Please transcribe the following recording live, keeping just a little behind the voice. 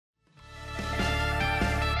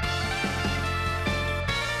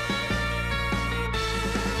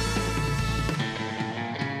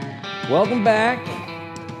Welcome back,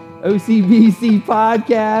 OCBC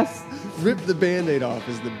Podcast. Rip the Band-Aid off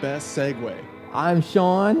is the best segue. I'm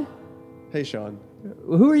Sean. Hey, Sean.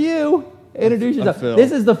 Who are you? Introduce yourself. Phil.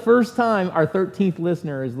 This is the first time our 13th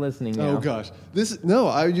listener is listening now. Oh, gosh.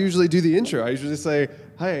 I usually do the intro. I usually say,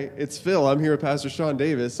 hi, it's Phil. I'm here with Pastor Sean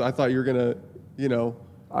Davis. I thought you were going to, All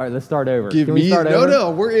right, let's start over. give Can we me... start over?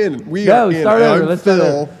 No, we're in. We Go, are in. start over. I'm Let's Phil.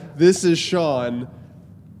 start over. This is Sean.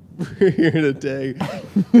 We're here today.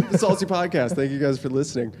 The Salty Podcast. Thank you guys for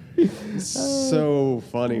listening. So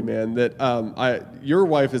funny, man. That your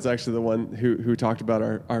wife is actually the one who talked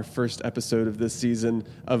about our first episode of this season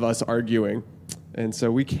of us arguing, and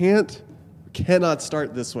so we cannot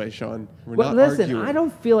start this way, Sean. We're not arguing. I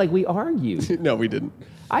don't feel like we argued. No, we didn't.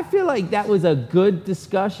 I feel like that was a good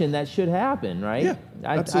discussion that should happen, right? Yeah,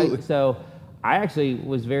 absolutely. So I actually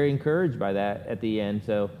was very encouraged by that at the end.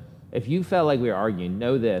 So if you felt like we were arguing,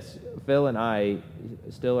 know this: Phil and I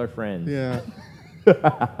still are friends. Yeah.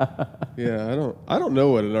 Yeah, I don't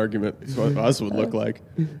know what an argument for us would look like.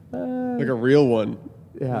 Like a real one.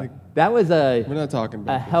 Yeah. Like, that was we're not talking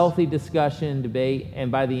about a this. healthy discussion, debate, and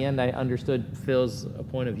by the end I understood Phil's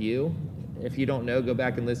point of view. If you don't know, go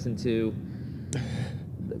back and listen to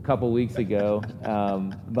a couple weeks ago.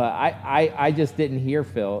 But I just didn't hear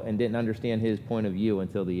Phil and didn't understand his point of view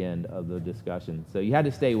until the end of the discussion. So you had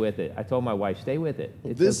to stay with it. I told my wife, stay with it.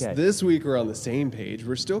 It's okay. This week we're on the same page.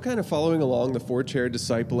 We're still kind of following along the 4-chair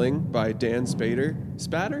discipling by Dan Spader.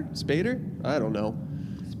 Spader? I don't know.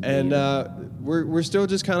 And we're still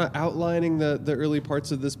just kind of outlining the early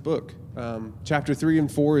parts of this book. Chapter 3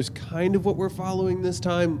 and 4 is kind of what we're following this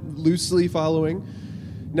time, loosely following.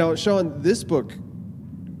 Now, Sean, this book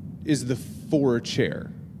is the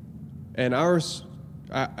 4-chair, and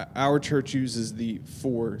our church uses the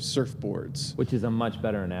 4 surfboards, which is a much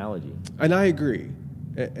better analogy. And I agree.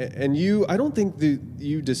 And I don't think that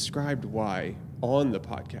you described why on the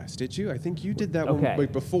podcast, did you? I think you did that one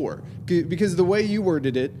before, because the way you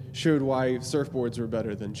worded it showed why surfboards were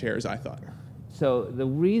better than chairs, I thought. So the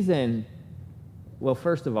reason, well,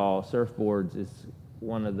 first of all, surfboards is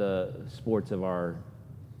one of the sports of our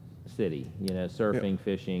city. Surfing,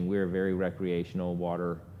 fishing. We're very recreational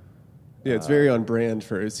water. Yeah, it's very on brand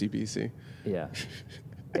for OCBC. Yeah.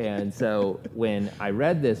 And so when I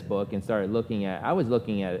read this book and started I was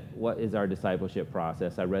looking at what is our discipleship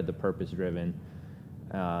process. I read the purpose-driven.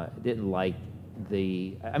 Didn't like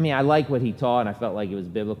I liked what he taught, and I felt like it was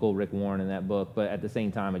biblical, Rick Warren in that book, but at the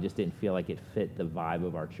same time, I just didn't feel like it fit the vibe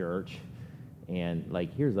of our church. And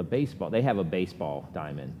here's a baseball. They have a baseball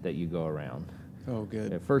diamond that you go around. Oh,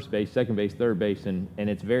 good. First base, second base, third base, and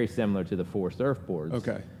it's very similar to the 4 surfboards.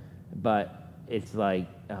 Okay. But it's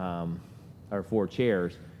or 4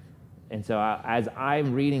 chairs. And so as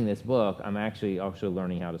I'm reading this book, I'm actually also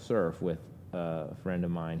learning how to surf with a friend of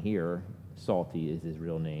mine here. Salty is his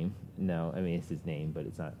real name. No, it's his name, but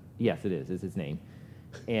it's not. Yes, it is. It's his name.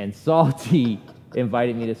 And Salty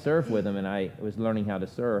invited me to surf with him, and I was learning how to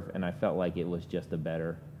surf, and I felt like it was just a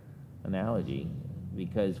better analogy.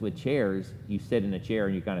 Because with chairs, you sit in a chair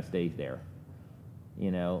and you kind of stays there.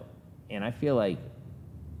 And I feel like,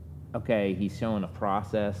 okay, he's showing a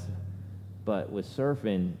process, but with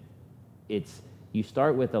surfing, you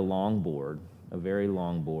start with a longboard, a very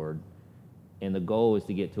long board, and the goal is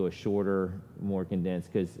to get to a shorter, more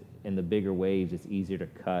condensed, because in the bigger waves, it's easier to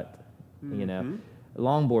cut,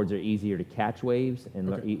 Longboards are easier to catch waves, and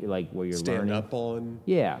where you're stand learning. Up on.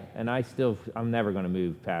 Yeah, and I'm never going to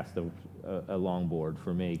move past a longboard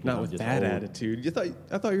for me. Not with that attitude.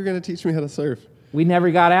 I thought you were going to teach me how to surf. We never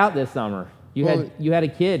got out this summer. You had a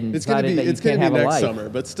kid and decided that you can't have a life. It's going to be next summer,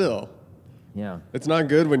 but still. Yeah. It's not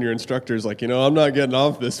good when your instructor's like, I'm not getting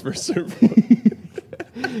off this for surfing.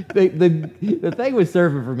 The thing with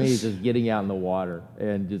surfing for me is just getting out in the water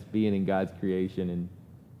and just being in God's creation. And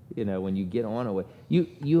when you get on a wave,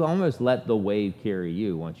 you almost let the wave carry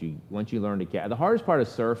you once you learn to catch. The hardest part of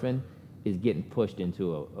surfing is getting pushed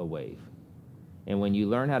into a wave. And when you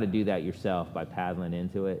learn how to do that yourself by paddling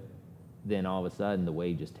into it, then all of a sudden the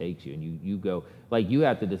wave just takes you, and you go you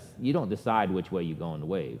have to. You don't decide which way you go in the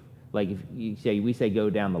wave. Like if we say go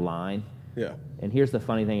down the line. Yeah. And here's the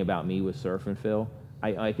funny thing about me with surfing, Phil.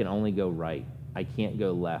 I can only go right. I can't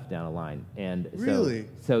go left down a line. And really?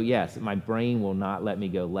 So yes, my brain will not let me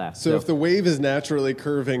go left. So if the wave is naturally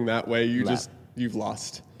curving that way, you've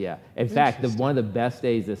lost. Yeah. In fact, one of the best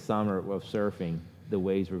days this summer of surfing, the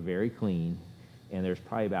waves were very clean, and there's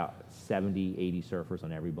probably about 70, 80 surfers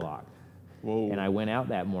on every block. Whoa. And I went out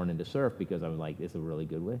that morning to surf because I was like, this is a really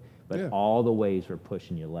good way. But all the waves were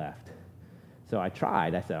pushing you left. So I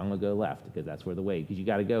tried. I said, I'm going to go left because that's where the wave, because you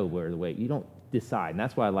got to go where the wave, you don't decide. And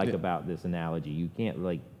that's what I like about this analogy. You can't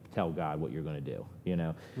tell God what you're going to do, you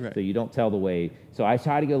know? Right. So you don't tell the wave. So I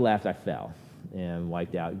tried to go left, I fell and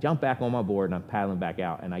wiped out. Jumped back on my board, and I'm paddling back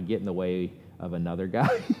out, and I get in the way of another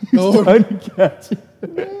guy who's trying to catch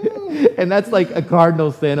it. And that's like a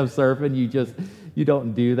cardinal sin of surfing. You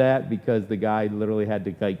don't do that, because the guy literally had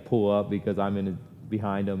to like pull up because I'm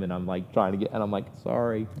behind him, and I'm like trying to get, and I'm like,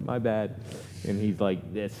 sorry, my bad. And he's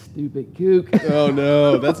like, this stupid kook. Oh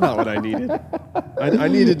no, that's not what I needed. I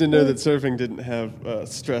needed to know that surfing didn't have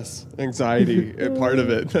stress, anxiety part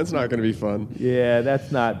of it. That's not going to be fun. Yeah,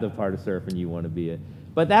 that's not the part of surfing you want to be in.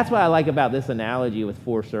 But that's what I like about this analogy with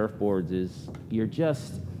 4 surfboards is you're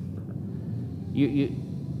just, you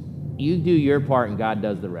do your part and God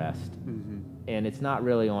does the rest. Mm-hmm. And it's not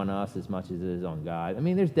really on us as much as it is on God. I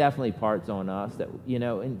mean, there's definitely parts on us that, you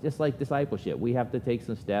know, and just like discipleship, we have to take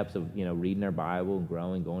some steps of, you know, reading our Bible and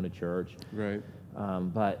growing, going to church. Right.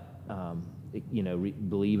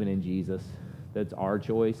 Believing in Jesus, that's our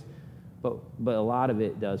choice. But a lot of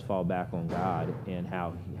it does fall back on God and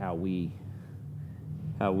how we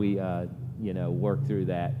work through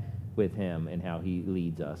that with Him and how He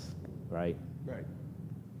leads us, right? Right.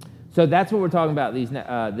 So that's what we're talking about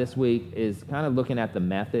this week, is kind of looking at the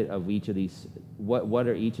method of each of these. What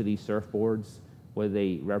are each of these surfboards? What do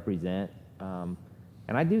they represent? And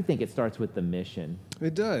I do think it starts with the mission.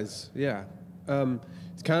 It does, yeah.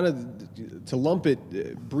 It's kind of, to lump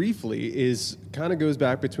it briefly, is kind of goes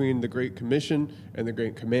back between the Great Commission and the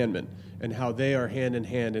Great Commandment, and how they are hand in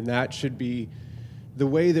hand, and that should be the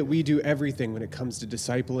way that we do everything when it comes to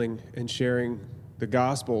discipling and sharing the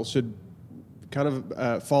gospel. Should kind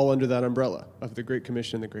of fall under that umbrella of the Great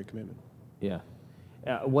Commission and the Great Commandment. Yeah.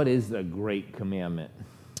 What is the Great Commandment?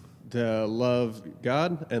 To love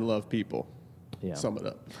God and love people. Yeah. Sum it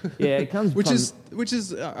up. Yeah, it comes which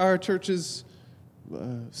is our church's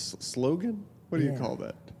slogan. What do you call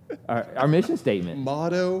that? Our mission statement.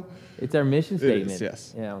 Motto. It's our mission statement. It is,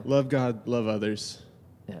 yes. Yeah. Love God, love others.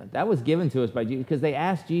 Yeah, that was given to us by Jesus, because they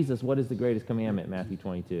asked Jesus, what is the greatest commandment, Matthew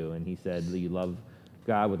 22, and he said, you love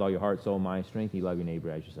God with all your heart, soul, mind, strength, you love your neighbor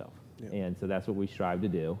as yourself. Yeah. And so that's what we strive to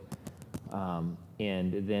do. And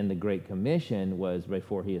then the Great Commission was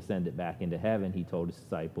before he ascended back into heaven, he told his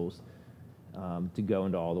disciples to go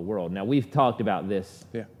into all the world. Now, we've talked about this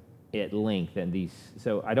at length, and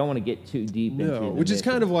so I don't want to get too deep into the which is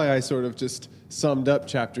mission. kind of why I sort of just summed up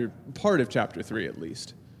part of chapter 3 at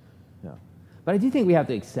least. Yeah. But I do think we have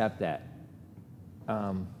to accept that.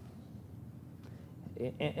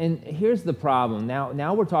 And here's the problem.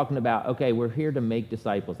 Now we're talking about, okay, we're here to make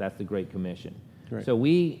disciples. That's the Great Commission. Right. So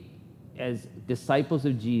we, as disciples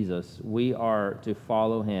of Jesus, we are to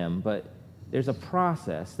follow him. But there's a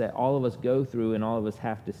process that all of us go through and all of us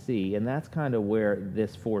have to see. And that's kind of where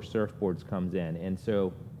this 4 surfboards comes in. And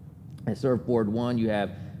so at surfboard 1, you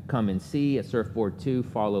have come and see. At surfboard 2,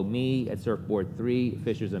 follow me. At surfboard 3,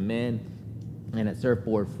 fishers of men. And at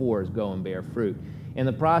surfboard 4 is go and bear fruit. And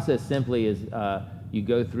the process simply is you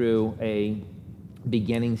go through a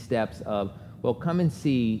beginning steps of, well, come and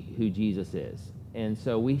see who Jesus is. And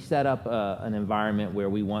so we set up an environment where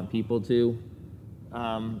we want people to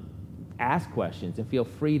ask questions and feel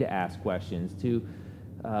free to ask questions, to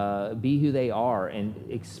be who they are and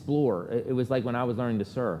explore. It was like when I was learning to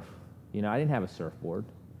surf. You know, I didn't have a surfboard.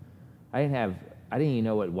 I didn't even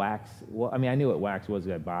know what wax. Well, I mean, I knew what wax was,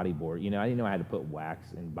 a bodyboard. You know, I didn't know I had to put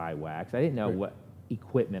wax and buy wax. I didn't know what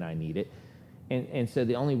equipment I needed. And so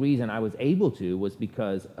the only reason I was able to was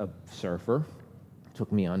because a surfer took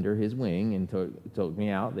me under his wing and took me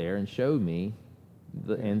out there and showed me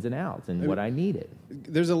the ins and outs and what I needed.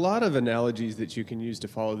 There's a lot of analogies that you can use to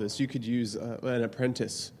follow this. You could use an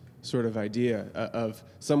apprentice sort of idea of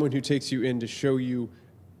someone who takes you in to show you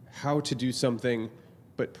how to do something,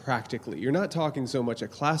 but practically. You're not talking so much a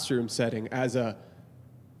classroom setting as I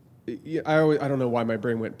don't know why my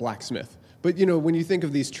brain went blacksmith, but you know, when you think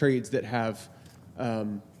of these trades that have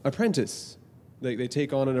apprentice, they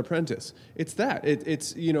take on an apprentice. It's that.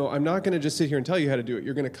 It's you know, I'm not going to just sit here and tell you how to do it.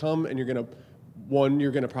 You're going to come and you're going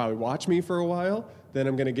to probably watch me for a while. Then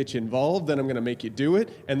I'm going to get you involved. Then I'm going to make you do it,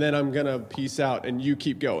 and then I'm going to peace out and you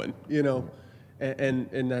keep going. You know,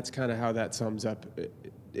 and that's kind of how that sums up,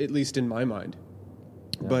 at least in my mind.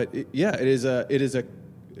 Yeah. But it is a.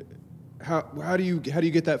 How do you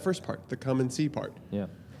get that first part, the come and see part? Yeah.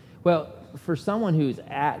 Well, for someone who's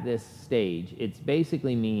at this stage, it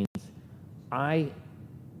basically means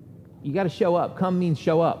you got to show up. Come means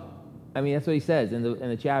show up. I mean, that's what he says in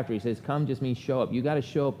the chapter. He says, come just means show up. You got to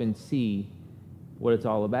show up and see what it's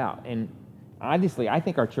all about. And honestly, I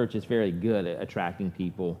think our church is very good at attracting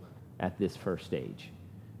people at this first stage.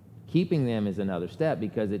 Keeping them is another step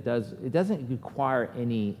because it doesn't require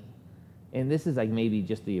any and this is like maybe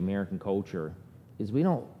just the American culture, is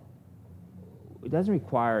it doesn't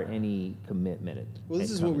require any commitment. Well, this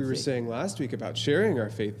is what we were saying last week about sharing our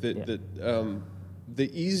faith, that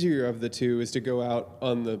the easier of the two is to go out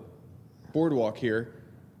on the boardwalk here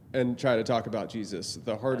and try to talk about Jesus.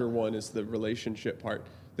 The harder one is the relationship part.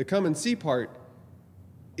 The come and see part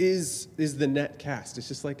is the net cast. It's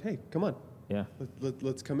just like, hey, come on. Yeah.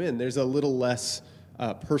 Let's come in. There's a little less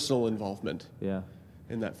personal involvement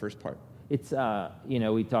in that first part. It's,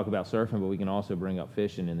 we talk about surfing, but we can also bring up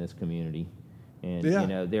fishing in this community. And,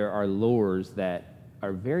 there are lures that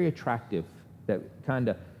are very attractive that kind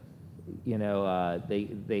of,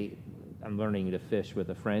 I'm learning to fish with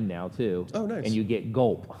a friend now, too. Oh, nice. And you get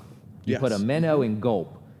gulp. You put a minnow in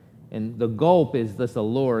gulp. And the gulp is this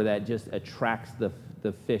allure that just attracts the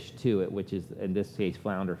fish to it, which is, in this case,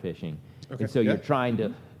 flounder fishing. Okay. And so you're trying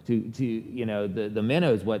to the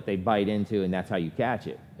minnow is what they bite into, and that's how you catch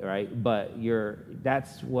it, right? But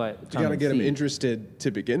that's what you got to get them interested to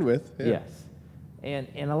begin with. Yeah. Yes.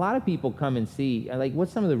 And a lot of people come and see, like,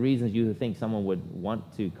 what's some of the reasons you think someone would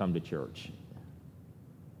want to come to church?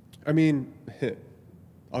 I mean,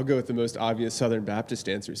 I'll go with the most obvious Southern Baptist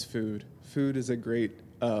answer is food. Food is a great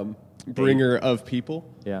bringer of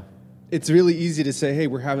people. Yeah. It's really easy to say, hey,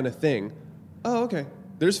 we're having a thing. Oh, okay.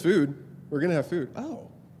 There's food. We're going to have food. Oh.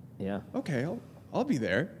 Yeah. Okay, I'll be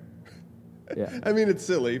there. Yeah. I mean, it's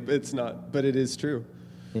silly, but it's not, but it is true.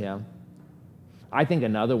 Yeah. I think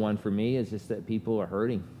another one for me is just that people are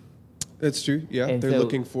hurting. That's true. Yeah. And they're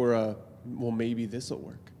looking for maybe this will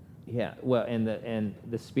work. Yeah. Well, and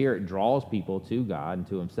the Spirit draws people to God and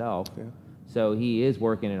to Himself. Yeah. So He is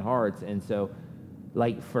working in hearts. And so,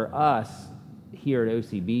 like, for us here at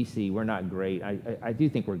OCBC, we're not great. I do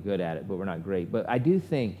think we're good at it, but we're not great. But I do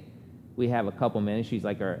think we have a couple ministries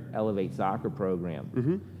like our Elevate Soccer program.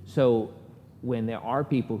 Mm-hmm. So when there are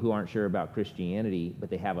people who aren't sure about Christianity, but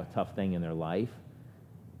they have a tough thing in their life,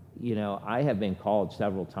 I have been called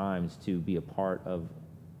several times to be a part of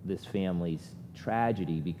this family's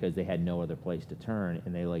tragedy because they had no other place to turn,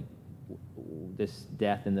 and they this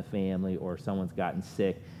death in the family, or someone's gotten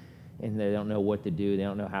sick and they don't know what to do, they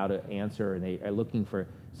don't know how to answer, and they are looking for,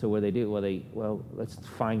 so what do they do? Well, let's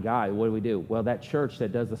find God. What do we do? Well, that church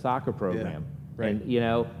that does the soccer program, right.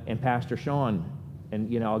 And and Pastor Sean,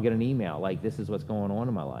 and I'll get an email like, this is what's going on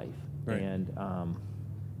in my life, right. And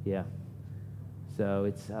so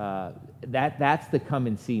it's that's the come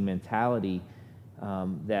and see mentality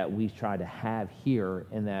that we try to have here,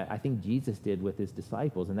 and that I think Jesus did with His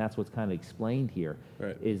disciples, and that's what's kind of explained here.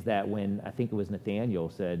 Right. Is that when I think it was Nathaniel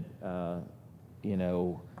said,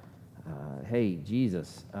 hey,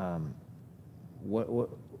 Jesus, what?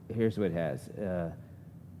 Here's what it has.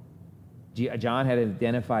 John had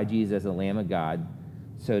identified Jesus as the Lamb of God,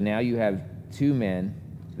 so now you have two men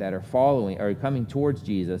that are coming towards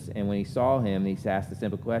Jesus, and when he saw him, he asked a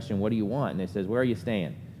simple question, what do you want? And it says, where are you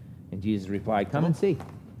staying? And Jesus replied, come and see.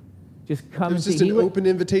 Just come and see. It was just an open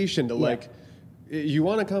invitation to you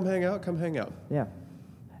want to come hang out? Come hang out. Yeah.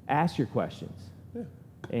 Ask your questions. Yeah.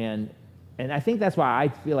 And I think that's why I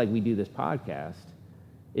feel like we do this podcast,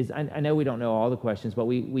 is I know we don't know all the questions, but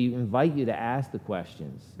we invite you to ask the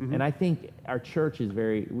questions. Mm-hmm. And I think our church is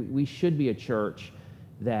we should be a church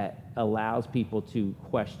that allows people to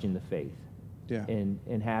question the faith. Yeah.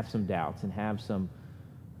 And have some doubts and have some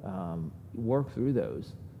work through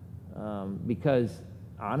those. Because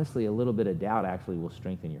honestly, a little bit of doubt actually will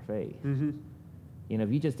strengthen your faith. Mm-hmm.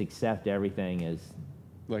 If you just accept everything as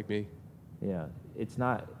like me, yeah, it's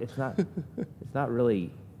not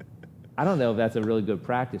really. I don't know if that's a really good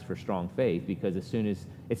practice for strong faith, because as soon as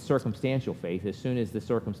it's circumstantial faith, as soon as the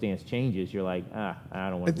circumstance changes, you're like, I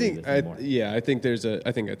don't want to do this anymore. I think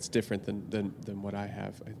I think that's different than what I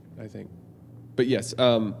have. I think, but yes.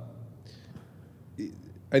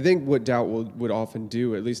 I think what doubt would often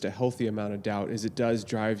do, at least a healthy amount of doubt, is it does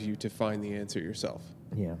drive you to find the answer yourself.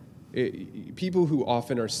 Yeah. People who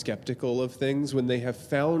often are skeptical of things, when they have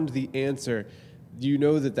found the answer, you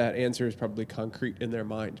know that answer is probably concrete in their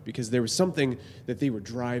mind, because there was something that they were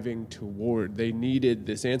driving toward. They needed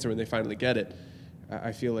this answer. When they finally get it,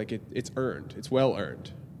 I feel like it's earned. It's well earned.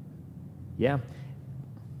 Yeah.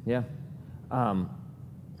 Yeah.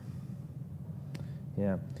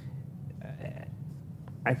 Yeah.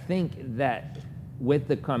 I think that with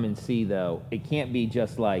the come and see, though, it can't be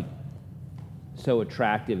just so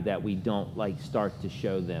attractive that we don't start to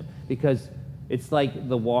show them, because it's like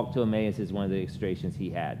the walk to Emmaus is one of the illustrations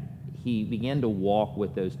he had. He began to walk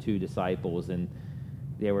with those two disciples, and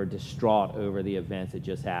they were distraught over the events that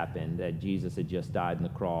just happened, that Jesus had just died on the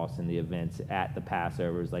cross, and the events at the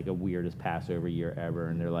Passover was like the weirdest Passover year ever,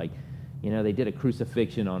 and they're like, They did a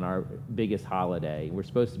crucifixion on our biggest holiday. We're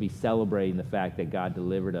supposed to be celebrating the fact that God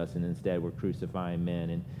delivered us, and instead we're crucifying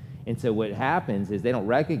men. And so what happens is they don't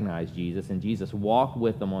recognize Jesus, and Jesus walked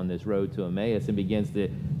with them on this road to Emmaus and begins to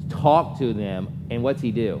talk to them. And what's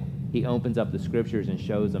he do? He opens up the scriptures and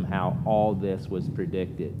shows them how all this was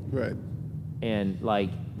predicted. Right. And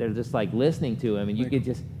they're just listening to him, and you could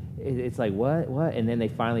just, it's like, what? And then they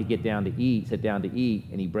finally sit down to eat,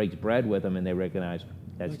 and he breaks bread with them, and they recognize,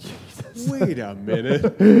 that's Jesus. Wait a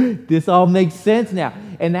minute. This all makes sense now.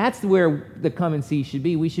 And that's where the come and see should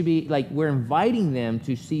be. We should be we're inviting them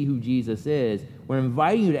to see who Jesus is. We're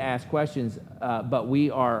inviting you to ask questions, but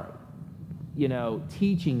we are,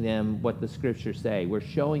 teaching them what the scriptures say. We're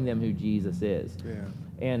showing them who Jesus is. Yeah.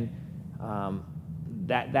 And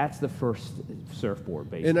that's the first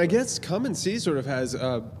surfboard, basically. And I guess come and see sort of has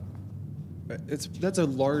that's a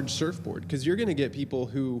large surfboard, because you're going to get people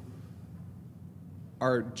who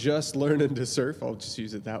are just learning to surf, I'll just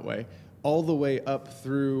use it that way, all the way up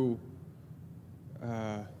through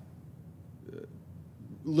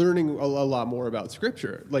learning a lot more about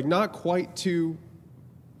Scripture. Not quite to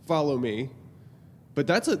follow me, but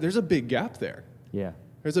there's a big gap there. Yeah.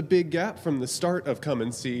 There's a big gap from the start of come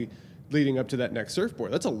and see leading up to that next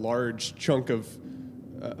surfboard. That's a large chunk of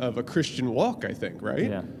a Christian walk, I think,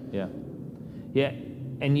 right? Yeah.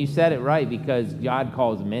 And you said it right, because God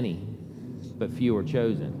calls many, but few are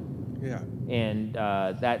chosen. Yeah. And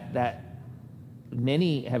that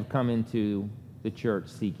many have come into the church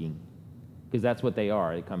seeking, because that's what they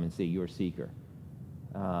are. They come and see, you're a seeker.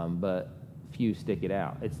 But few stick it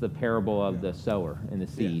out. It's the parable of the sower and the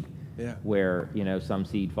seed, where some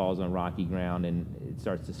seed falls on rocky ground and it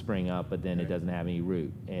starts to spring up, but then it doesn't have any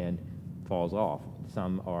root and falls off.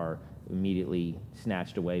 Some are immediately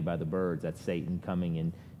snatched away by the birds. That's Satan coming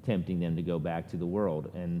and tempting them to go back to the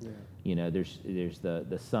world. And there's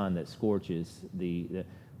the sun that scorches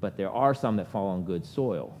but there are some that fall on good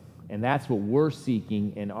soil, and that's what we're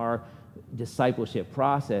seeking in our discipleship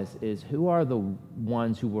process, is who are the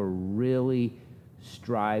ones who are really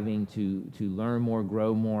striving to learn more,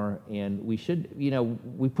 grow more. And we should,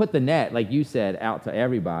 we put the net, like you said, out to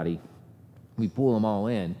everybody. We pull them all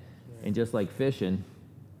in, and just like fishing,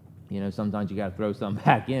 sometimes you got to throw some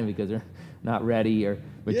back in because they're not ready or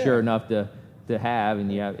mature enough to have, and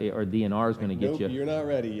or DNR is going to get you. Nope, you're not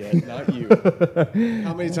ready yet. Not you.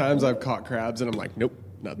 How many times I've caught crabs and I'm like, nope,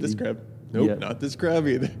 not this crab. Nope, not this crab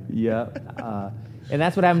either. And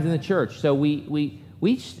that's what happens in the church. So we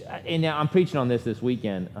and now I'm preaching on this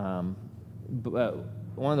weekend. But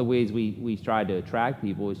one of the ways we tried to attract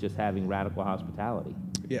people is just having radical hospitality.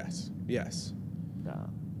 Yes.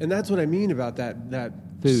 And that's what I mean about that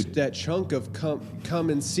food. That chunk of come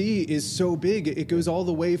and see is so big. It goes all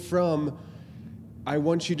the way from, I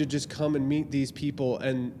want you to just come and meet these people,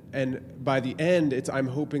 and by the end, it's, I'm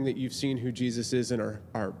hoping that you've seen who Jesus is and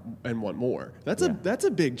are and want more. That's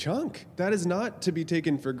a big chunk. That is not to be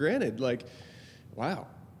taken for granted. Wow,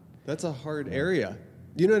 that's a hard area.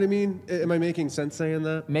 You know what I mean? Am I making sense saying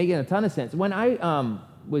that? Making a ton of sense. When I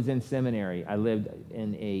was in seminary, I lived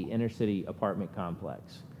in a inner city apartment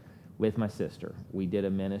complex with my sister. We did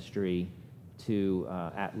a ministry to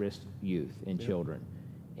at-risk youth and children.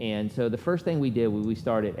 And so the first thing we did, we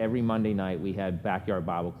started every Monday night, we had backyard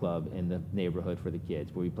Bible club in the neighborhood for the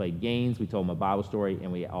kids, where we played games, we told them a Bible story,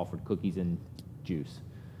 and we offered cookies and juice.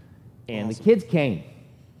 And the kids came,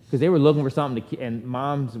 because they were looking for something to, and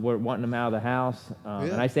moms were wanting them out of the house.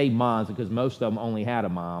 And I say moms because most of them only had a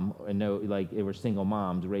mom, and they were single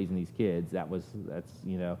moms raising these kids.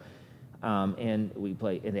 And we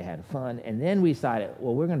played, and they had fun. And then we decided,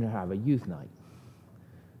 well, we're going to have a youth night.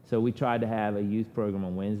 So we tried to have a youth program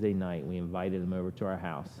on Wednesday night. We invited them over to our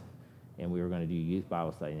house, and we were going to do youth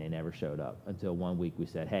Bible study, and they never showed up until one week we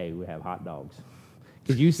said, hey, we have hot dogs.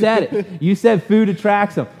 Because you said it. You said food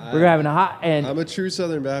attracts them. We're having I'm a true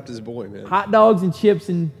Southern Baptist boy, man. Hot dogs and chips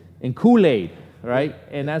and Kool-Aid, right?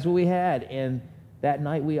 And that's what we had. And that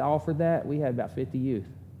night we offered that, we had about 50 youth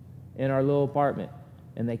in our little apartment.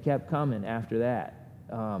 And they kept coming after that.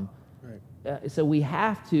 So we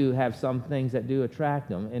have to have some things that do attract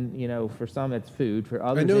them. And, for some it's food. For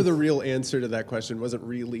others, I know the real answer to that question wasn't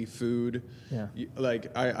really food. Yeah.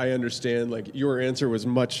 I understand, your answer was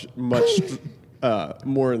much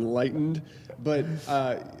more enlightened. But,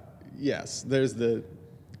 yes, there's the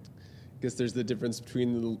difference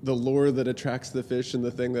between the lure that attracts the fish and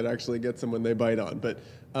the thing that actually gets them when they bite on. But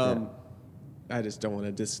I just don't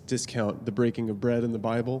want to discount the breaking of bread in the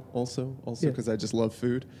Bible also because I just love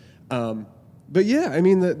food. But yeah, I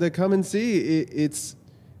mean, the come and see, it's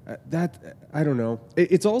that, I don't know.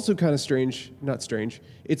 It's also kind of strange, not strange.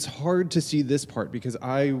 It's hard to see this part because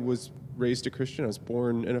I was raised a Christian. I was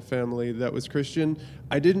born in a family that was Christian.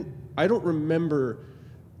 I don't remember.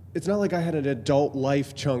 It's not like I had an adult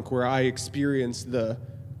life chunk where I experienced the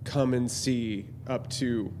come and see up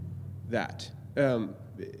to that.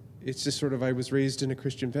 It's just sort of, I was raised in a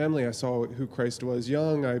Christian family. I saw who Christ was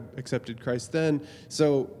young. I accepted Christ then.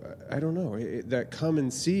 So I don't know. That come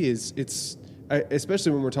and see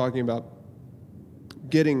especially when we're talking about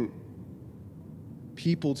getting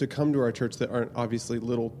people to come to our church that aren't obviously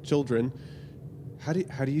little children. How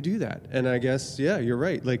do you do that? And I guess, yeah, you're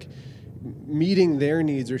right. Like meeting their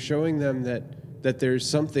needs or showing them that there's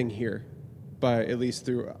something here, by at least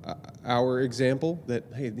through our example, that,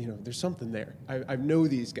 hey, there's something there. I know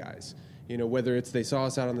these guys, whether it's they saw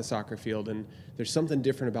us out on the soccer field and there's something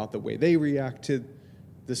different about the way they react to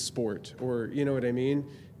the sport, or you know what I mean?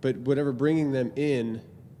 But whatever, bringing them in,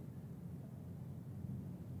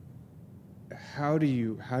 how do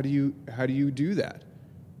you do that?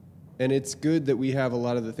 And it's good that we have a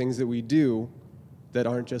lot of the things that we do that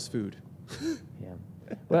aren't just food. Yeah.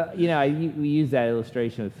 Well, we use that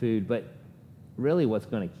illustration of food, but really what's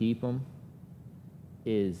going to keep them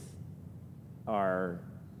is our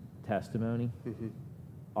testimony,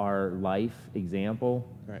 our life example,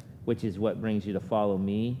 right, which is what brings you to follow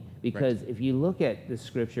me. Because right, if you look at the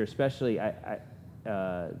scripture, especially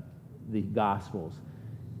the Gospels,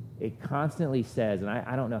 it constantly says, and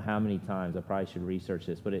I don't know how many times, I probably should research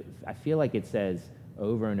this, but I feel like it says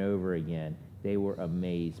over and over again, they were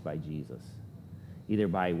amazed by Jesus. Either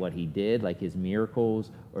by what he did, like his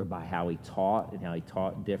miracles, or by how he taught, and how he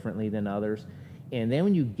taught differently than others. And then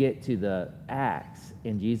when you get to the Acts,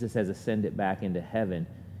 and Jesus has ascended back into heaven,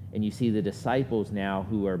 and you see the disciples now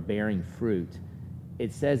who are bearing fruit,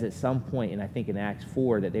 it says at some point, and I think in Acts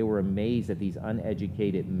 4, that they were amazed that these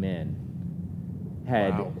uneducated men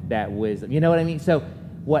had that wisdom. You know what I mean? So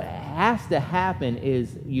what has to happen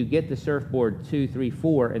is you get the surfboard 2, 3,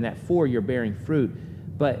 4, and that 4 you're bearing fruit,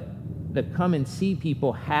 but the come and see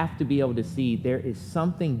people have to be able to see there is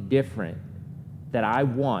something different that I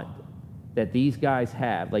want that these guys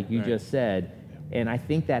have, like you right, just said. And I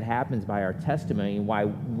think that happens by our testimony, and why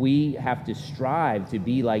we have to strive to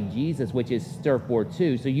be like Jesus, which is Surfboard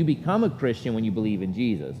 2. So you become a Christian when you believe in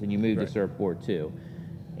Jesus, and you move right, to Surfboard 2.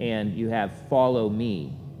 And you have follow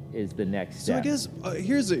me is the next step. So I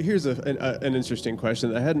guess here's an interesting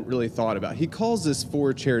question that I hadn't really thought about. He calls this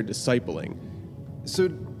 4-chair discipling. So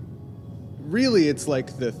really it's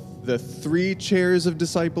like the 3 chairs of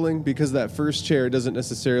discipling, because that first chair doesn't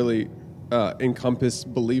necessarily encompass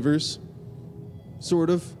believers, sort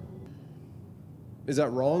of. Is that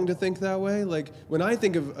wrong to think that way? Like when I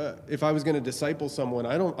think of if I was going to disciple someone,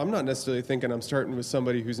 I'm not necessarily thinking I'm starting with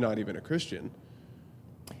somebody who's not even a Christian.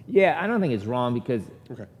 Yeah, I don't think it's wrong, because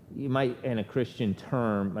you might, in a Christian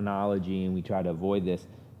terminology, and we try to avoid this,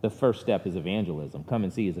 the first step is evangelism. Come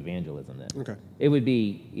and see is evangelism then. Okay. It would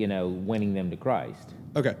be, winning them to Christ.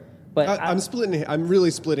 Okay. But I'm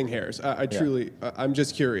really splitting hairs. I truly, I'm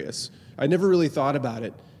just curious. I never really thought about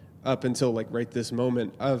it up until right this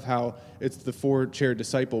moment of how it's the 4-chair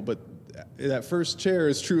disciple, but that first chair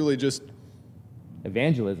is truly just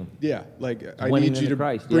evangelism. Yeah, I need you to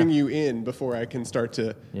Christ, bring you in before I can start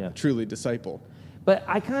to truly disciple. But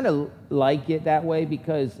I kind of like it that way,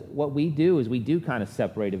 because what we do is we do kind of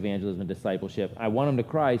separate evangelism and discipleship. I want them to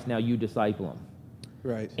Christ, now you disciple them.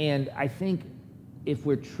 Right. And I think if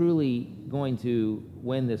we're truly going to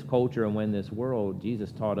win this culture and win this world,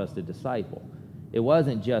 Jesus taught us to disciple. It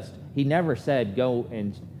wasn't just, he never said go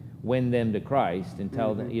and win them to Christ and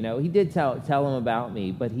tell them, he did tell them about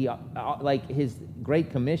me, but he, his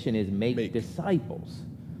great commission is make disciples.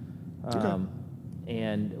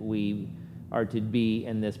 And we are to be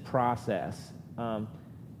in this process.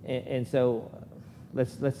 And so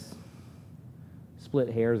let's split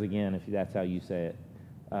hairs again, if that's how you say it.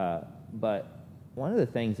 But one of the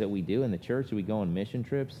things that we do in the church is we go on mission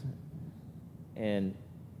trips, and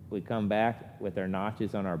we come back with our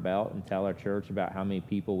notches on our belt and tell our church about how many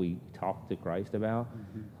people we talked to Christ about.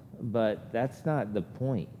 But that's not the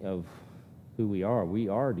point of who we are. We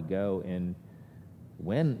are to go and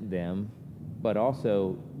win them, but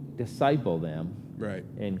also disciple them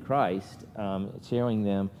in Christ, showing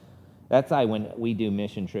them. That's why when we do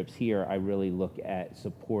mission trips here, I really look at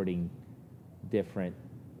supporting different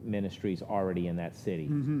ministries already in that city.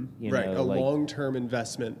 A long-term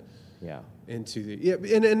investment into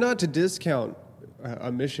the... and not to discount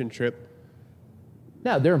a mission trip.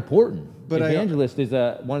 No, they're important. But evangelist is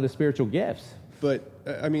one of the spiritual gifts. But,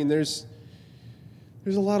 I mean, there's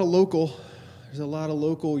a lot of local... There's a lot of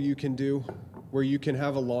local you can do where you can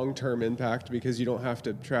have a long-term impact because you don't have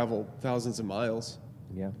to travel thousands of miles.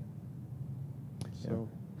 Yeah. So,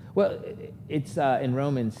 Well, it's in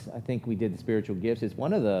Romans. I think we did the spiritual gifts. It's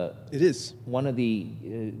one of the It is. What's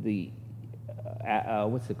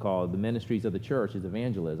it called? The ministries of the church is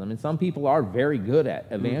evangelism. And some people are very good at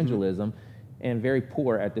evangelism and very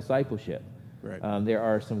poor at discipleship. Right. There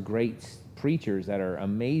are some great preachers that are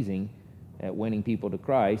amazing at winning people to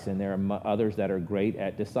Christ, and there are others that are great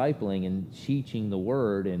at discipling and teaching the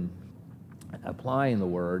word and applying the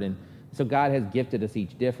word. And so God has gifted us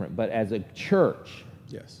each different. But as a church,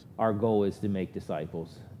 Yes. our goal is to make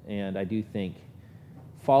disciples. And I do think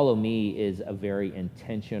follow me is a very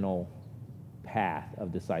intentional path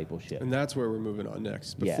of discipleship. And that's where we're moving on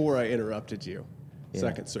next. Yes. Before I interrupted you, Yeah.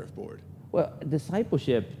 second surfboard. Well,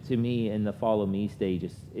 discipleship to me in the follow me stage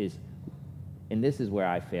is, and this is where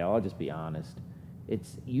I fail, I'll just be honest,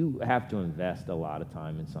 it's you have to invest a lot of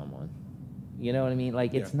time in someone. You know what I mean?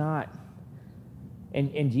 Like it's not,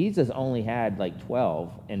 and Jesus only had like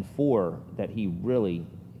 12 and 4 that he really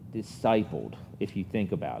discipled, if you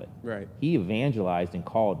think about it. Right. He evangelized and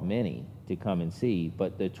called many to come and see,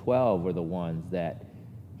 but the 12 were the ones that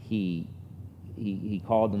he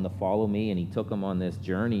called them to follow me, and he took them on this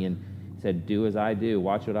journey and said, do as I do,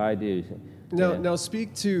 watch what I do. Now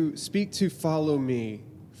speak to follow me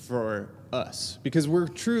for us, because we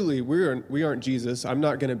aren't Jesus. I'm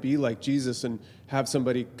not going to be like Jesus and have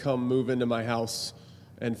somebody come move into my house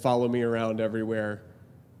and follow me around everywhere,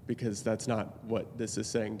 because that's not what this is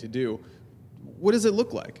saying to do. What does it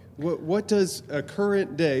look like? What does a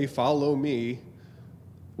current day follow me?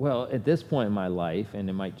 Well, at this point in my life, and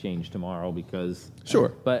it might change tomorrow because...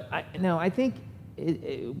 Sure. But I think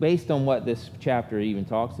based on what this chapter even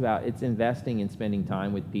talks about, it's investing and spending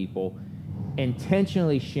time with people,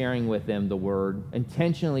 intentionally sharing with them the word,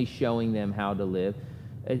 intentionally showing them how to live,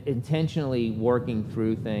 intentionally working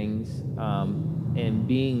through things, and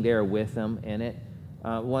being there with them in it.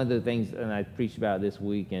 One of the things, and I preached about this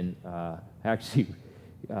week, and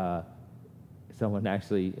someone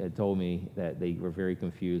actually told me that they were very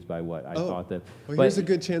confused by what I taught them. Well, here's a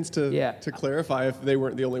good chance to clarify if they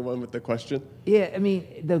weren't the only one with the question. Yeah, I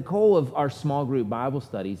mean, the goal of our small group Bible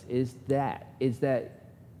studies is that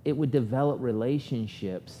it would develop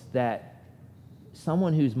relationships that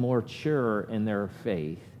someone who's more mature in their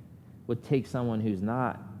faith would take someone who's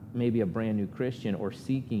not maybe a brand new Christian or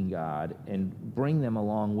seeking God and bring them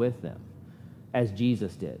along with them, as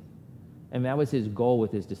Jesus did. And that was his goal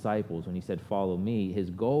with his disciples when he said, follow me. His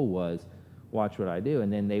goal was, watch what I do.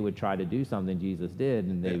 And then they would try to do something Jesus did,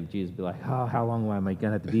 and Jesus would be like, oh, how long am I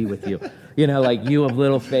going to have to be with you? You know, like you of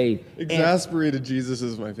little faith. Exasperated Jesus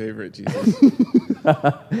is my favorite Jesus.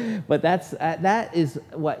 But that is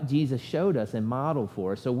what Jesus showed us and modeled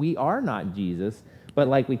for us. So we are not Jesus, but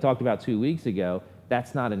like we talked about 2 weeks ago,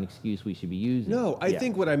 that's not an excuse we should be using. No, I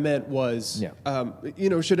think what I meant was,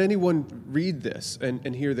 should anyone read this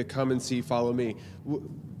and hear the come and see, follow me,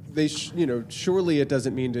 surely it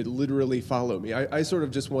doesn't mean to literally follow me. I sort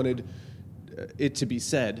of just wanted it to be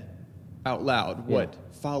said out loud what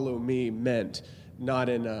follow me meant, not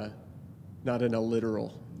in a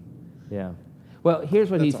literal. Yeah. Well, here's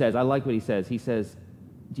what he says. I like what he says. He says,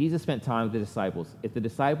 Jesus spent time with the disciples. If the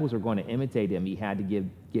disciples were going to imitate him, he had to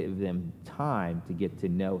give them time to get to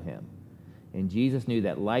know him. And Jesus knew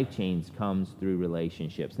that life change comes through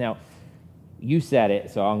relationships. Now, you said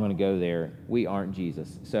it, so I'm going to go there. We aren't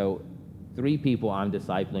Jesus. So 3 people I'm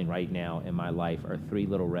discipling right now in my life are 3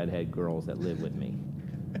 little redhead girls that live with me.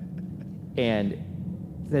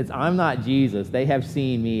 And since I'm not Jesus, they have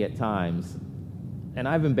seen me at times, and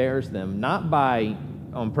I've embarrassed them, not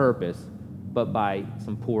on purpose, but by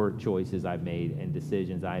some poor choices I've made and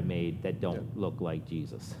decisions I've made that don't look like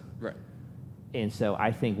Jesus. Right. And so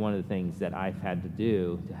I think one of the things that I've had to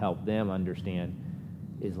do to help them understand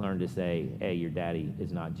is learn to say, hey, your daddy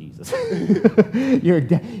is not Jesus.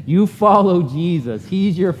 You follow Jesus.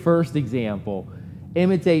 He's your first example.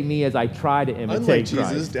 Imitate me as I try to imitate Unlike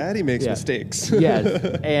Christ. Jesus, daddy makes mistakes. Yes,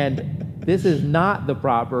 and this is not the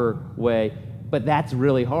proper way, but that's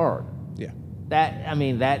really hard. Yeah.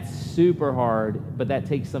 That's super hard, but that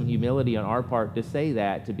takes some humility on our part to say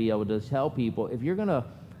that, to be able to tell people, if you're going to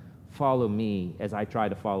follow me as I try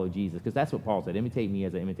to follow Jesus, because that's what Paul said, imitate me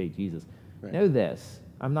as I imitate Jesus. Right. Know this,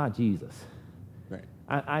 I'm not Jesus. Right.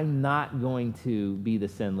 I'm not going to be the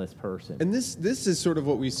sinless person. And this is sort of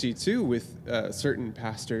what we see, too, with certain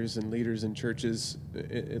pastors and leaders in churches,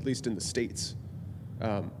 at least in the States,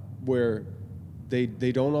 where they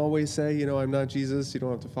don't always say, I'm not Jesus, you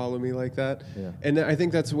don't have to follow me like that. Yeah. And I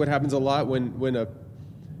think that's what happens a lot when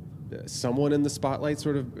someone in the spotlight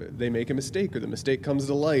sort of, they make a mistake, or the mistake comes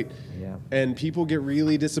to light, and people get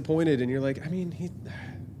really disappointed, and you're like,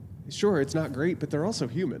 sure, it's not great, but they're also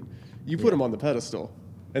human. You put them on the pedestal.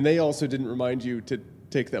 And they also didn't remind you to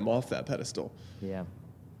take them off that pedestal. Yeah.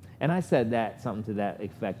 And I said something to that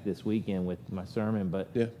effect this weekend with my sermon, but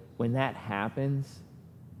when that happens,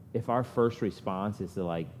 if our first response is to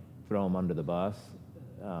like throw them under the bus,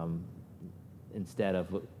 instead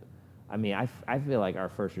of, I feel like our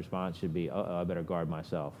first response should be, I better guard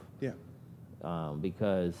myself. Yeah.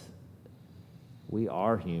 Because we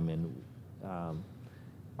are human.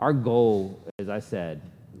 Our goal, as I said,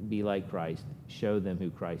 be like Christ, show them who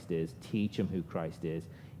Christ is, teach them who Christ is.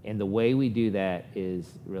 And the way we do that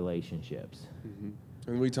is relationships. Mm-hmm.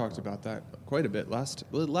 And we talked about that quite a bit last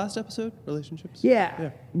episode, relationships. Yeah.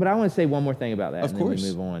 But I want to say one more thing about that. Of course. Then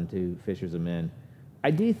we move on to Fishers of Men. I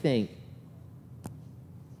do think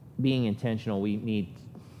being intentional, we need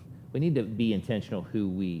to be intentional who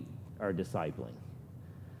we are discipling.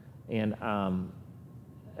 And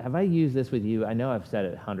have I used this with you? I know I've said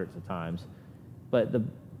it hundreds of times, but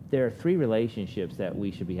there are 3 relationships that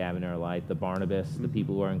we should be having in our life. The Barnabas, the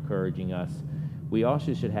people who are encouraging us. We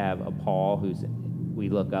also should have a Paul we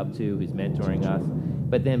look up to, who's mentoring us,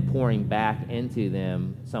 but then pouring back into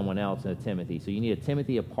them someone else, a Timothy. So you need a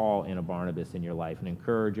Timothy, a Paul, and a Barnabas in your life, an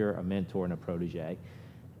encourager, a mentor, and a protege.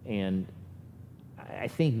 And I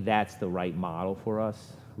think that's the right model for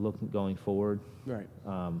us going forward. Right.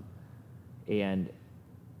 And,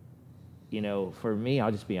 for me,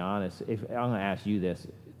 I'll just be honest. If I'm going to ask you this,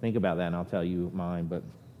 think about that, and I'll tell you mine. But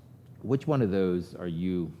which one of those are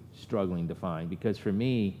you struggling to find? Because for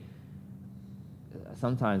me,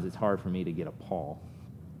 sometimes it's hard for me to get a Paul.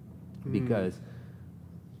 Because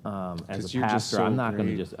as a pastor, I'm not going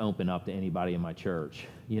to just open up to anybody in my church.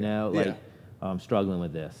 I'm struggling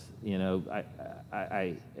with this.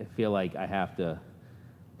 I feel like I have to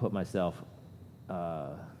put myself.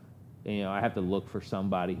 I have to look for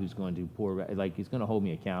somebody who's going to he's going to hold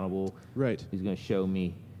me accountable. Right. He's going to show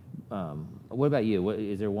me. What about you?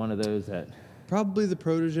 Is there one of those that? Probably the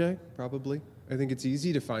protege. Probably. I think it's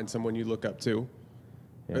easy to find someone you look up to.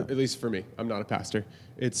 Yeah. At least for me. I'm not a pastor.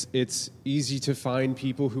 It's easy to find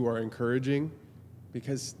people who are encouraging,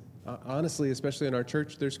 because honestly, especially in our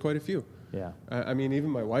church, there's quite a few. Yeah. Even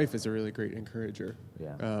my wife is a really great encourager.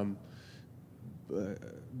 Yeah.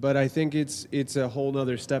 But I think it's a whole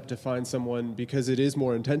nother step to find someone, because it is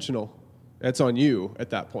more intentional. That's on you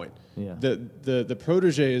at that point. Yeah. The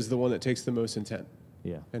protege is the one that takes the most intent.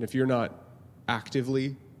 Yeah. And if you're not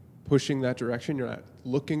actively pushing that direction, you're not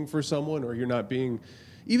looking for someone, or you're not being,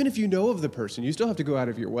 even if you know of the person, you still have to go out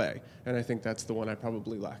of your way. And I think that's the one I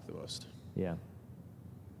probably lack the most. Yeah.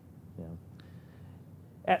 Yeah.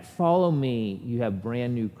 At Follow Me, you have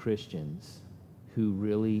brand new Christians who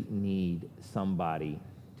really need somebody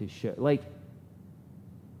to show. Like,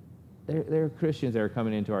 there are Christians that are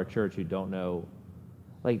coming into our church who don't know,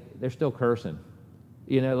 they're still cursing.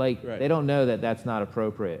 Right. They don't know that that's not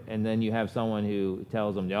appropriate. And then you have someone who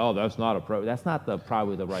tells them, oh, that's not appropriate. That's not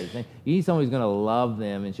probably the right thing. You need someone who's going to love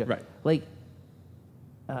them and show. Right.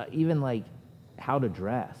 Even how to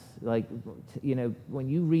dress. When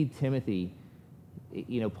you read Timothy,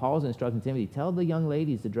 Paul's instructing Timothy, tell the young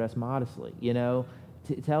ladies to dress modestly,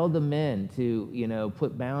 tell the men to,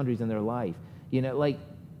 put boundaries in their life.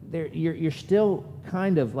 You're still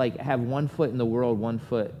kind of have one foot in the world, one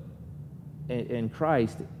foot in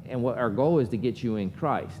Christ, and what our goal is to get you in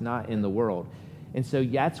Christ, not in the world. And so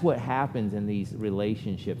that's what happens in these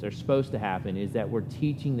relationships. They're supposed to happen, is that we're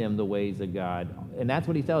teaching them the ways of God. And that's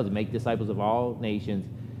what he tells us, make disciples of all nations,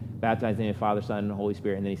 baptizing in the Father, Son, and the Holy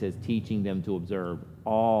Spirit. And then he says, teaching them to observe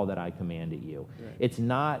all that I commanded you. Right. It's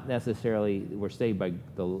not necessarily, we're saved by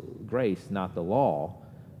the grace, not the law,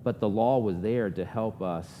 but the law was there to help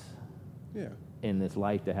us in this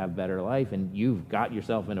life to have better life. And you've got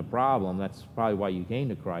yourself in a problem. That's probably why you came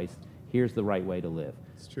to Christ. Here's the right way to live.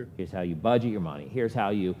 It's true. Here's how you budget your money. Here's how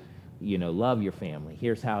you love your family.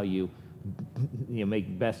 Here's how you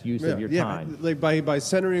make best use of your time. By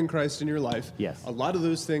centering Christ in your life, yes. A lot of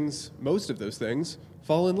those things, most of those things,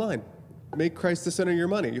 fall in line. Make Christ the center of your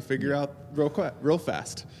money. You figure out real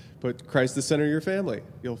fast. Put Christ the center of your family.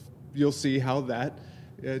 You'll see how that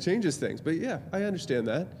changes things. But I understand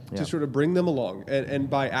that. To sort of bring them along. And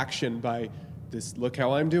by action, by this, look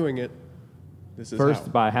how I'm doing it. This is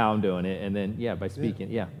first by how I'm doing it, and then by speaking.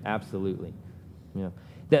 Yeah, absolutely. Yeah.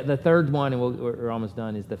 The third one, and we're almost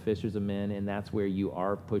done, is the Fishers of Men, and that's where you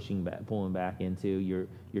are pulling back into. You're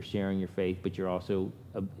sharing your faith, but you're also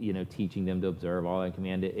teaching them to observe all that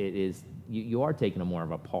command. It is you are taking more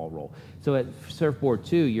of a Paul role. So at Surfboard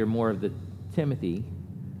 2, you're more of the Timothy,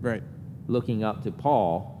 right, looking up to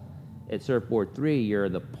Paul. At Surfboard 3, you're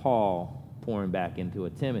the Paul pouring back into a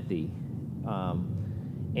Timothy.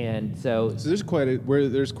 And so there's quite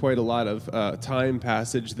a lot of time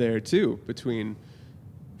passage there too between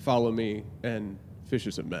follow me and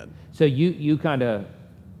fishers of men. So you kind of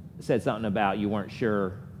said something about you weren't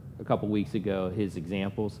sure a couple weeks ago his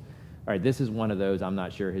examples. All right, this is one of those. I'm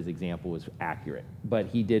not sure his example was accurate, but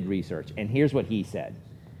he did research. And here's what he said.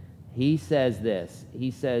 He says this. He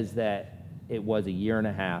says that it was 1.5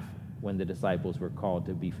 years when the disciples were called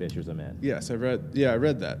to be fishers of men. Yes, I read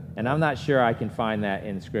that. And I'm not sure I can find that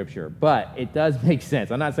in Scripture, but it does make sense.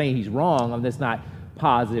 I'm not saying he's wrong. I'm just not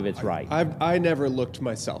positive it's right. I never looked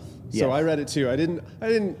myself, Yes. so I read it too. I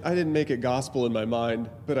didn't make it gospel in my mind,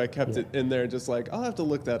 but I kept it in there, just like I'll have to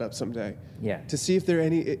look that up someday. Yeah. To see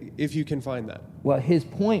if you can find that. Well, his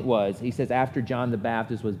point was, he says, after John the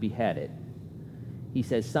Baptist was beheaded, he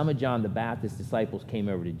says some of John the Baptist's disciples came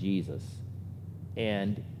over to Jesus,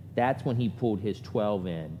 and that's when he pulled his 12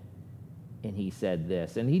 in, and he said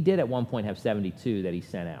this. And he did at one point have 72 that he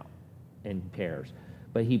sent out in pairs.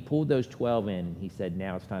 But he pulled those 12 in, and he said,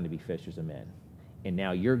 now it's time to be fishers of men. And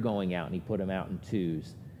now you're going out, and he put them out in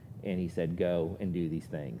twos, and he said, go and do these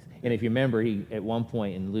things. And if you remember, he at one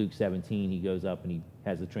point in Luke 17, he goes up and he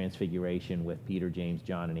has a transfiguration with Peter, James,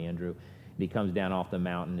 John, and Andrew. And he comes down off the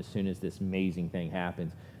mountain. As soon as this amazing thing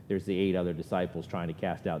happens, there's the 8 other disciples trying to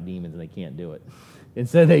cast out demons, and they can't do it. And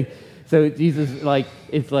so Jesus, like,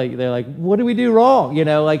 it's like, they're like, what did we do wrong? You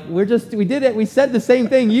know, like, we did it. We said the same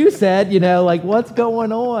thing you said, you know, like, what's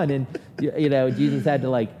going on? And, you know, Jesus had to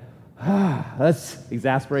like, that's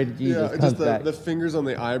exasperated Jesus. Yeah, just the fingers on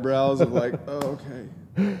the eyebrows of like, oh,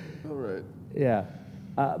 okay. All right. Yeah.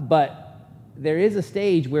 But there is a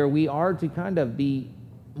stage where we are to kind of be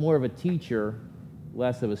more of a teacher,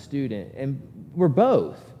 less of a student. And we're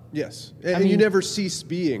both. Yes, and you never cease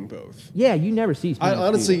being both. Yeah, you never cease being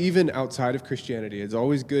honestly, even outside of Christianity, it's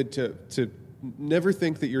always good to never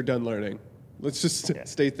think that you're done learning. Let's just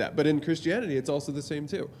state that. But in Christianity, it's also the same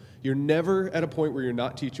too. You're never at a point where you're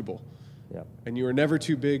not teachable. Yep. And you are never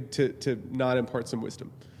too big to not impart some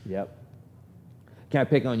wisdom. Yep. Can I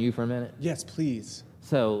pick on you for a minute? Yes, please.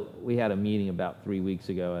 So we had a meeting about 3 weeks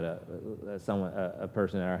ago at a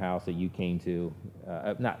person at our house that you came to,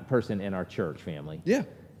 not person in our church family. Yeah.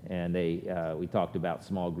 And we talked about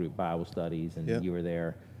small group Bible studies, and you were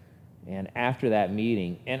there. And after that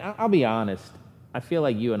meeting, and I'll be honest, I feel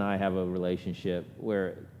like you and I have a relationship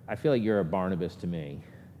where I feel like you're a Barnabas to me.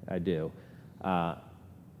 I do.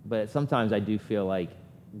 But sometimes I do feel like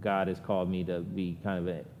God has called me to be kind of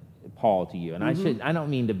a Paul to you. And I don't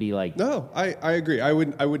mean to be like... No, I agree. I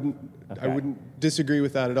wouldn't disagree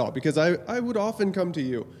with that at all, because I would often come to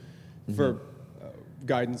you for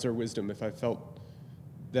guidance or wisdom if I felt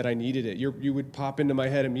that I needed it. You would pop into my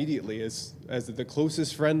head immediately as the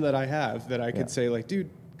closest friend that I have, that I could say, like, dude,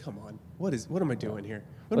 come on, what am I doing here?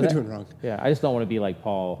 What am I doing wrong? Yeah, I just don't want to be like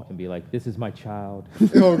Paul and be like, this is my child.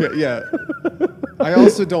 Okay, yeah. I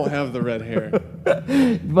also don't have the red hair.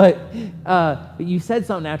 But you said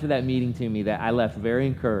something after that meeting to me that I left very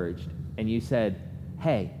encouraged. And you said,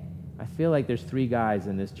 hey, I feel like there's 3 guys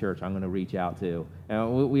in this church I'm going to reach out to.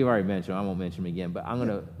 And we've already mentioned them. I won't mention them again. But I'm going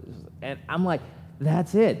to, and I'm like,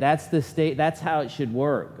 that's it. That's the state. That's how it should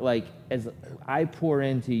work. Like, as I pour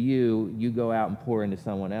into you, you go out and pour into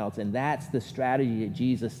someone else. And that's the strategy that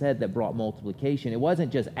Jesus said that brought multiplication. It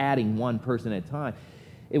wasn't just adding one person at a time.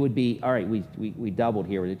 It would be, all right, we doubled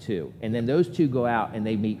here with the 2. And then those 2 go out and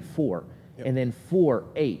they meet 4. Yep. And then 4,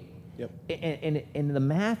 8. Yep. And the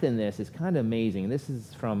math in this is kind of amazing. This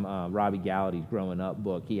is from Robbie Gallaty's Growing Up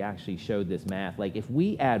book. He actually showed this math. Like, if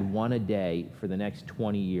we add 1 a day for the next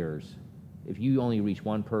 20 years, if you only reach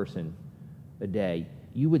 1 person a day,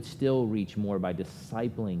 you would still reach more by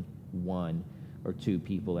discipling 1 or 2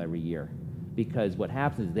 people every year. Because what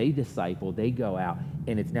happens is they disciple, they go out,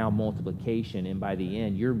 and it's now multiplication. And by the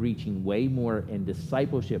end, you're reaching way more in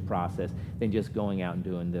discipleship process than just going out and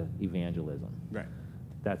doing the evangelism. Right.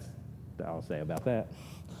 That's what I'll say about that.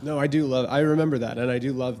 No, I remember that, and I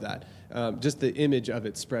do love that. Just the image of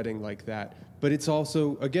it spreading like that. But it's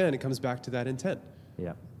also, again, it comes back to that intent.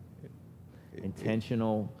 Yeah.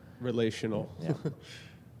 Intentional. Relational.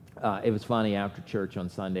 Yeah. It was funny, after church on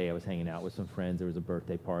Sunday, I was hanging out with some friends. There was a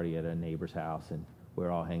birthday party at a neighbor's house, and we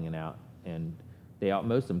were all hanging out. And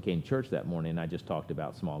most of them came to church that morning, and I just talked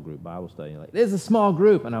about small group Bible study. Like, this is a small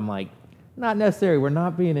group. And I'm like, not necessary. We're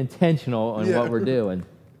not being intentional on what we're doing.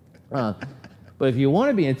 But if you want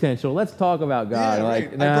to be intentional, let's talk about God. Yeah,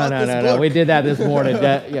 like, right. No. We did that this morning.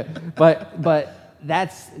 But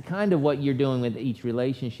that's kind of what you're doing with each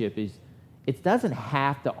relationship is, it doesn't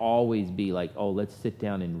have to always be like, oh, let's sit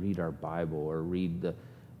down and read our Bible or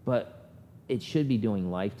but it should be doing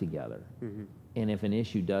life together. Mm-hmm. And if an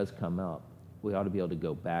issue does come up, we ought to be able to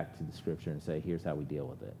go back to the Scripture and say, here's how we deal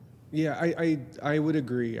with it. Yeah, I would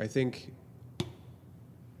agree. I think,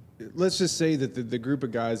 let's just say that the group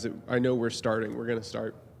of guys that I know we're going to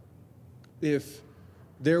start, if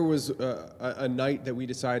there was a night that we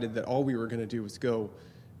decided that all we were going to do was go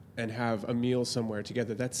and have a meal somewhere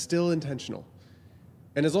together, that's still intentional.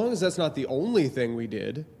 And as long as that's not the only thing we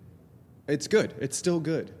did, it's good. It's still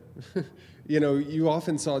good. You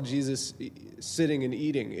often saw Jesus sitting and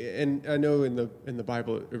eating, and I know in the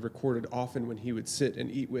Bible it recorded often when he would sit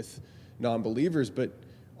and eat with non-believers, but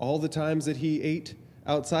all the times that he ate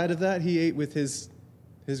outside of that, he ate with his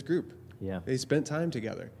group. Yeah. They spent time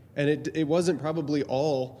together. And it wasn't probably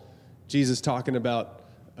all Jesus talking about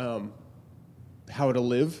how to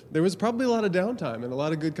live. There was probably a lot of downtime and a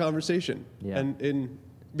lot of good conversation. Yeah.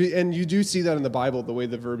 And you do see that in the Bible, the way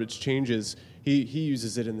the verbiage changes. He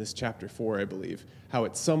uses it in this chapter 4, I believe, how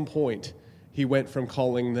at some point he went from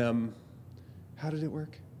calling them, how did it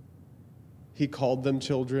work? He called them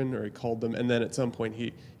children, or he called them, and then at some point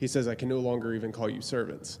he says, I can no longer even call you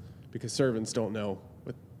servants, because servants don't know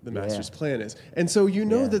what the master's plan is. And so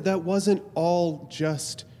that wasn't all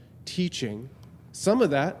just teaching. Some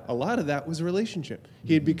of that, a lot of that was relationship.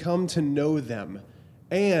 He had become to know them,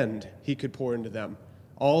 and he could pour into them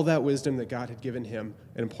all that wisdom that God had given him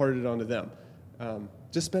and imparted it onto them.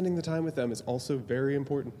 Just spending the time with them is also very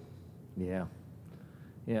important. Yeah.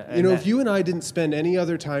 Yeah. If you and I didn't spend any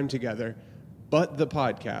other time together but the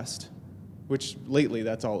podcast, which lately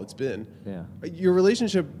that's all it's been,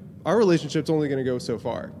 our relationship's only going to go so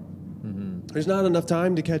far. Mm-hmm. There's not enough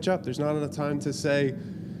time to catch up. There's not enough time to say,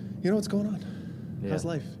 what's going on? Yeah. How's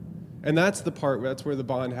life? And that's where the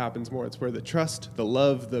bond happens more. It's where the trust, the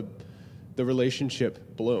love, the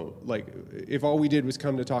relationship bloom. Like, if all we did was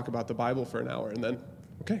come to talk about the Bible for an hour and then,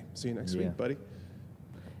 okay, see you next week, buddy.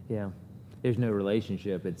 Yeah. There's no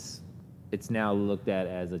relationship. It's now looked at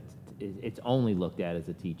as it's only looked at as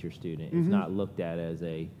a teacher-student. It's Mm-hmm. not looked at as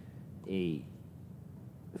a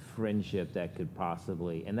friendship that could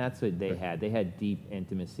possibly, and that's what they had. They had deep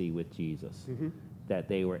intimacy with Jesus, mm-hmm. that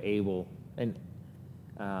they were able, and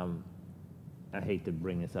I hate to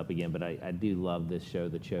bring this up again, but I do love this show,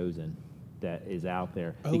 The Chosen, that is out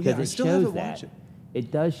there. Oh, because I still haven't watched it. It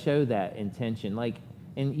does show that intention.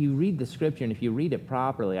 And you read the Scripture, and if you read it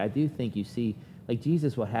properly, I do think you see,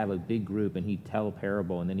 Jesus would have a big group, and he'd tell a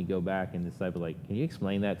parable, and then he'd go back, and the disciple can you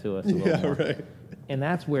explain that to us a little more? Right. And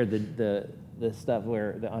that's where the stuff,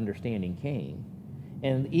 where the understanding came.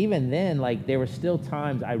 And even then, there were still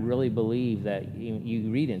times I really believe that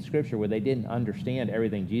you read in Scripture where they didn't understand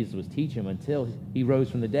everything Jesus was teaching them until he rose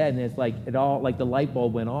from the dead, and it's it all, the light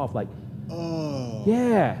bulb went off, oh.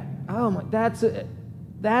 Yeah,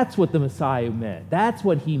 that's what the Messiah meant. That's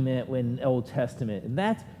what he meant when Old Testament, and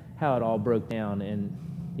that's how it all broke down. And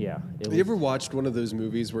have you ever watched one of those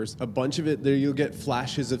movies where a bunch of it, there you'll get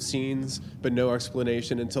flashes of scenes but no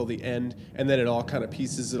explanation until the end, and then it all kind of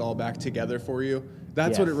pieces it all back together for you?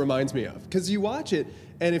 That's what it reminds me of. Because you watch it,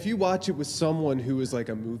 and if you watch it with someone who is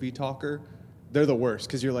a movie talker, they're the worst,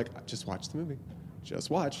 because you're just watch the movie.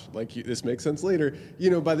 Just watch. This makes sense later.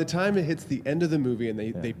 By the time it hits the end of the movie and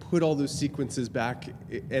they put all those sequences back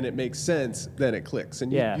and it makes sense, then it clicks.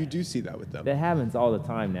 And you do see that with them. That happens all the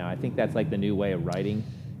time now. I think that's the new way of writing.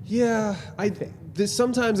 Yeah.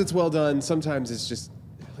 Sometimes it's well done. Sometimes it's just,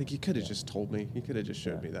 you could have just told me. You could have just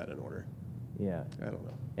showed me that in order. Yeah. I don't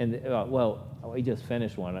know. And, we just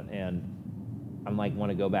finished one, and I'm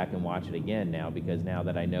want to go back and watch it again now, because now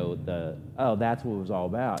that I know that's what it was all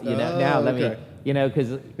about. Because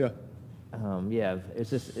it's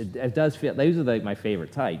just it does feel, those are my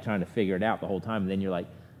favorite type, trying to figure it out the whole time, and then you're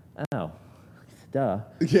oh, duh.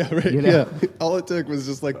 Yeah, right. Yeah, all it took was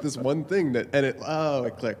just this one thing it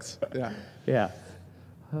clicks. Yeah. Yeah.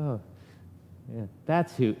 Oh, yeah.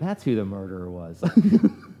 That's who the murderer was.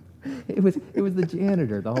 It was the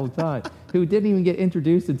janitor the whole time, who didn't even get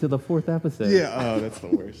introduced until the 4th episode. Yeah, that's the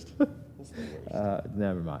worst.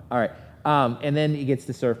 Never mind. All right. And then it gets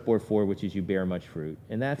to Surfboard 4, which is you bear much fruit.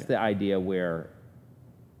 And that's the idea where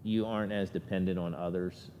you aren't as dependent on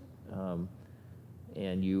others,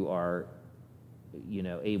 and you are,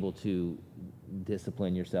 able to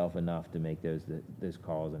discipline yourself enough to make those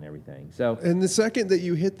calls and everything. So. And the second that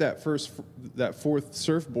you hit that 4th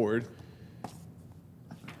surfboard,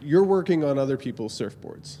 you're working on other people's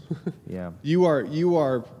surfboards. Yeah. You're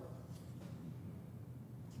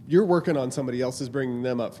working on somebody else's, bringing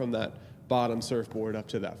them up from that bottom surfboard up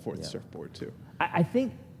to that 4th surfboard too. I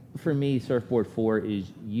think for me, Surfboard 4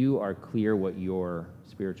 is you are clear what your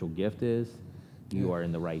spiritual gift is. You are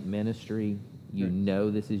in the right ministry. You know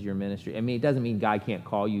this is your ministry. I mean, it doesn't mean God can't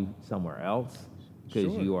call you somewhere else.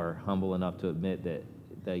 because Sure. you are humble enough to admit that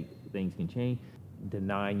things can change.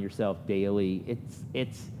 Denying yourself daily.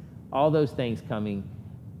 It's all those things coming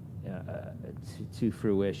to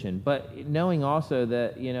fruition. But knowing also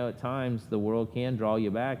that, at times the world can draw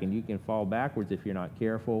you back and you can fall backwards if you're not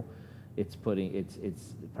careful. It's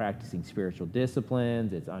practicing spiritual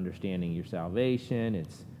disciplines. It's understanding your salvation.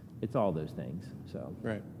 It's all those things. So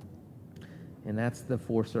Right. And that's the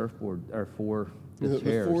 4 surfboard or 4 The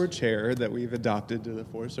chairs. 4 chair that we've adopted to the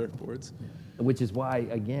 4 surfboards. Which is why,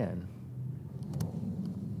 again,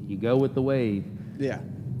 you go with the wave. Yeah.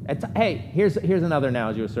 Hey, here's another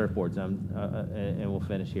analogy with surfboards, and we'll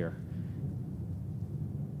finish here.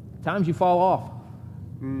 Times you fall off,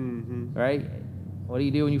 Mm-hmm. right? What do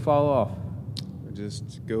you do when you fall off? I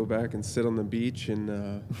just go back and sit on the beach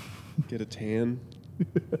and get a tan.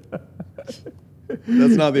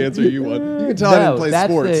 That's not the answer you want. You can tell I didn't play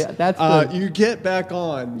sports. You get back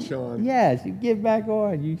on, Sean. Yes, you get back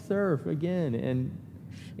on. You surf again,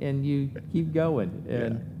 and you keep going.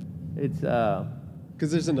 And it's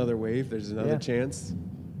because there's another wave. There's another chance.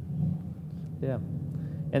 Yeah.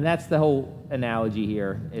 And that's the whole analogy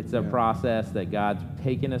here. It's a process that God's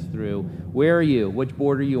taken us through. Where are you? Which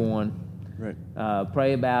board are you on? Right.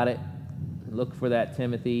 Pray about it. Look for that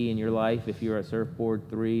Timothy in your life. If you're at Surfboard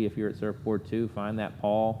 3, if you're at Surfboard 2, find that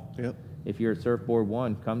Paul. Yep. If you're at Surfboard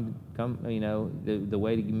 1, come. The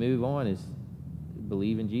way to move on is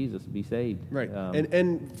believe in Jesus, be saved. Right.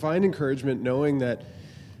 And find encouragement knowing that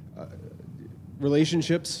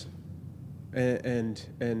relationships and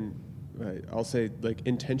I'll say like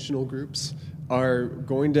intentional groups are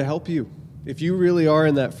going to help you. If you really are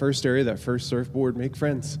in that first area, that first surfboard, make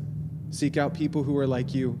friends. Seek out people who are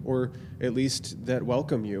like you, or at least that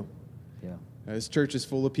welcome you. Yeah. This church is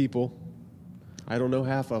full of people. I don't know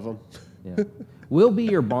half of them. Yeah. We'll be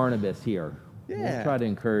your Barnabas here. Yeah. We'll try to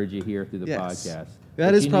encourage you here through the podcast. That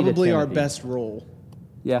But is you need a probably our Timothy. best role.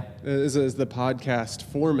 Yeah. As the podcast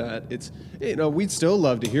format. It's, we'd still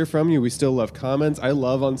love to hear from you. We still love comments. I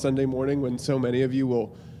love on Sunday morning when so many of you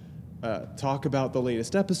will talk about the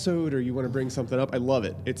latest episode or you want to bring something up. I love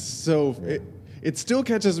it. It's so... It still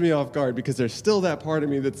catches me off guard because there's still that part of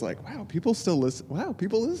me that's like, wow, people still listen. Wow,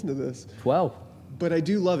 people listen to this. 12. But I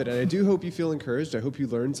do love it, and I do hope you feel encouraged. I hope you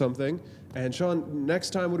learned something. And Sean,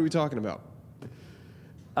 next time, what are we talking about?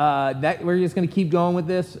 We're just going to keep going with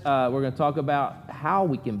this. We're going to talk about how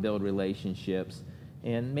we can build relationships,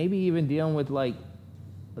 and maybe even dealing with some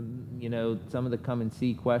of the come and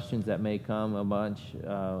see questions that may come a bunch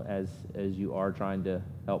as you are trying to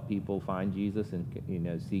help people find Jesus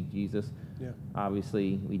and seek Jesus. Yeah.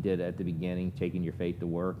 Obviously, we did at the beginning, taking your faith to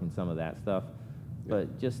work and some of that stuff.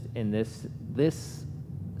 But just in this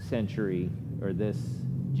century or this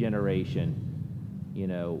generation,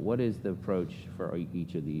 what is the approach for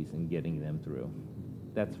each of these and getting them through?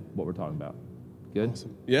 That's what we're talking about. Good?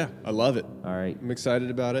 Awesome. Yeah, I love it. All right. I'm excited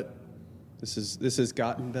about it. This has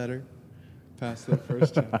gotten better past the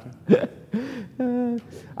first chapter. All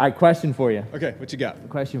right, question for you. Okay, what you got?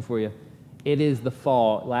 Question for you. It is the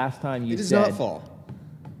fall. Last time you said... It is not fall.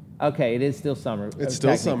 Okay, it is still summer. It's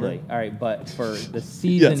still summer. All right, but for the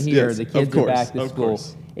season yes, the kids are back to of school.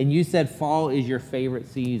 course. And you said fall is your favorite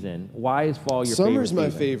season. Why is fall your Summer's favorite my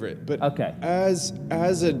season? favorite, but Okay. as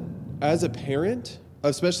a parent,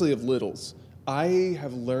 especially of littles, I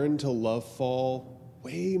have learned to love fall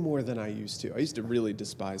way more than I used to. I used to really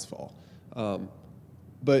despise fall.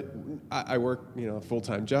 But I work, a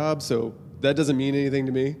full-time job, so that doesn't mean anything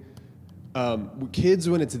to me. Kids,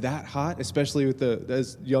 when it's that hot, especially with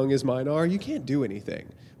as young as mine are, you can't do anything.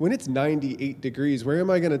 When it's 98 degrees, where am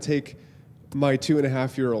I going to take my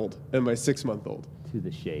 2.5-year-old and my 6-month-old? To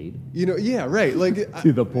the shade. Yeah, right. Like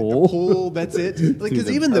To the pool. The pool, that's it. Like, because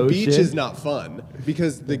the even the beach ocean. is not fun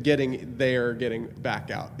because getting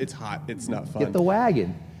back out. It's hot. It's not fun. Get the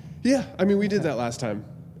wagon. Yeah, I mean, we did that last time.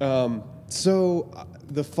 So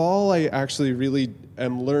the fall, I actually really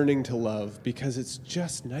am learning to love because it's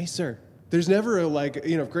just nicer. There's never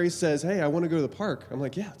if Grace says, "Hey, I want to go to the park," I'm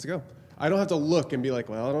like, "Yeah, let's go." I don't have to look and be like,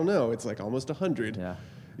 "Well, I don't know." It's like almost 100. Yeah.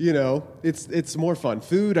 It's more fun.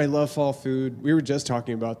 Food, I love fall food. We were just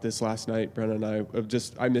talking about this last night, Brenna and I.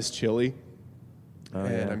 I miss chili.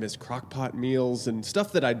 I miss crock pot meals and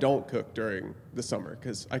stuff that I don't cook during the summer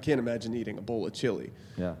because I can't imagine eating a bowl of chili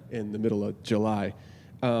in the middle of July.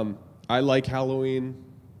 I like Halloween.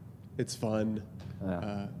 It's fun.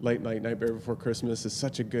 Late Night, Nightmare Before Christmas is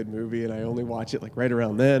such a good movie, and I only watch it right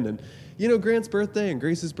around then. And Grant's birthday and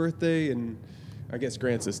Grace's birthday, and I guess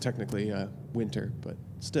Grant's is technically winter, but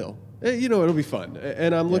still, it'll be fun.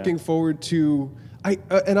 And I'm looking forward to.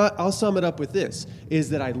 I'll sum it up with this: is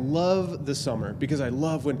that I love the summer because I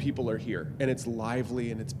love when people are here and it's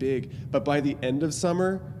lively and it's big. But by the end of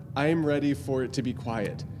summer, I'm ready for it to be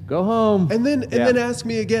quiet. Go home. And then ask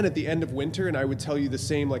me again at the end of winter, and I would tell you the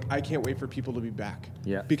same. Like, I can't wait for people to be back.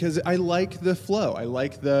 Yeah. Because I like the flow. I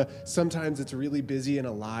like sometimes it's really busy and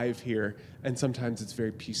alive here, and sometimes it's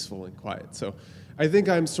very peaceful and quiet. So I think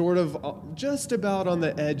I'm sort of just about on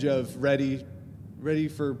the edge of ready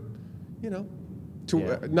for,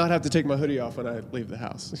 to not have to take my hoodie off when I leave the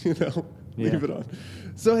house, leave it on.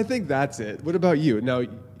 So I think that's it. What about you? Now,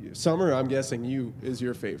 summer, I'm guessing is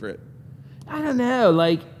your favorite. I don't know.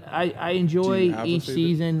 Like, I enjoy each favorite?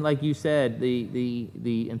 season, like you said,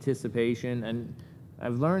 the anticipation, and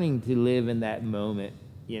I'm learning to live in that moment,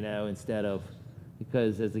 instead of,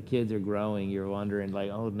 because as the kids are growing, you're wondering,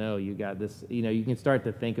 like, oh no, you got this, you can start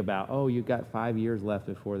to think about, oh, you've got 5 years left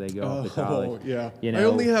before they go off to college. Oh, yeah. I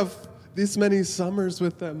only have this many summers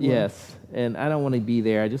with them. Yes, and I don't want to be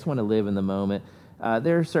there. I just want to live in the moment.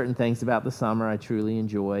 There are certain things about the summer I truly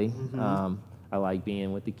enjoy. Mm-hmm. I like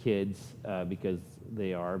being with the kids because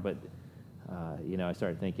they are, but I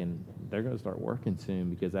started thinking they're going to start working soon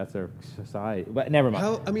because that's our society. But never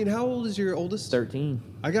mind. How old is your oldest? 13.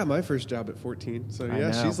 I got my first job at 14, so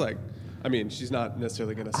she's like, she's not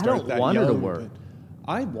necessarily going to start that young. I don't want her to work.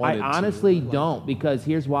 I honestly don't, because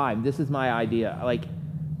here's why. This is my idea. Like,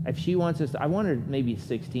 if she wants us, I want her maybe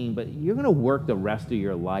 16, but you're going to work the rest of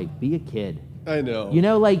your life. Be a kid. I know.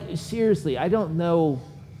 Seriously, I don't know,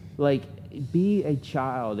 be a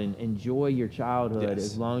child and enjoy your childhood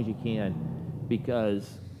as long as you can, because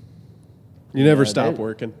you never stop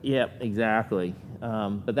working. Yeah, exactly.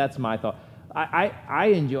 But that's my thought. I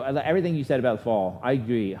enjoy everything you said about fall. I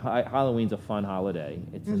agree. Halloween's a fun holiday.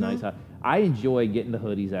 It's a nice. I enjoy getting the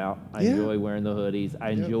hoodies out. I enjoy wearing the hoodies. I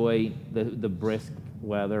enjoy the brisk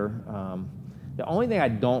weather. The only thing I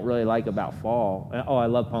don't really like about fall, I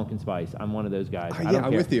love pumpkin spice. I'm one of those guys.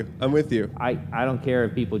 I'm with you. I don't care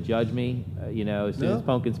if people judge me. As soon as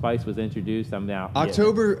pumpkin spice was introduced, I'm out.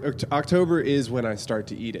 October is when I start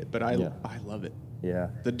to eat it, but I love it. Yeah.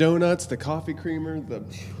 The donuts, the coffee creamer,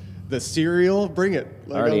 the cereal, bring it.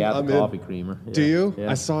 I already have the coffee creamer. Yeah. Do you?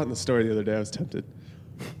 Yeah. I saw it in the store the other day. I was tempted.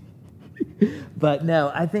 But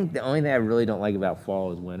no, I think the only thing I really don't like about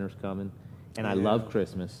fall is winter's coming, and I love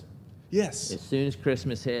Christmas. Yes. As soon as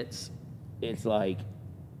Christmas hits, it's like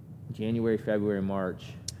January, February, March.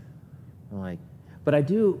 But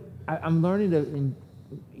I'm learning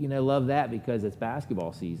to, love that because it's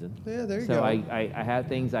basketball season. Yeah, there you go. go. So I have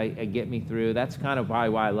things I get me through. That's kind of why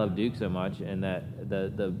I love Duke so much, and that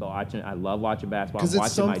the watching. I love watching basketball. Because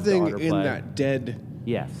it's something in that dead.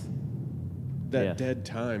 Yes. Dead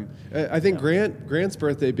time. I think Grant's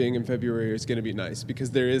birthday being in February is going to be nice because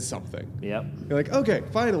there is something. Yep. You're like, okay,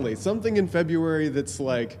 finally, something in February that's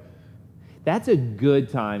like... That's a good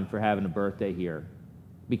time for having a birthday here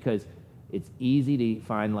because it's easy to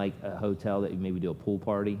find a hotel that you maybe do a pool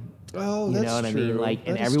party. Oh, that's true. You know what I mean?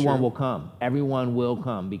 And everyone will come. Everyone will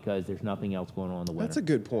come because there's nothing else going on in the winter. That's a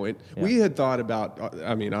good point. Yeah. We had thought about,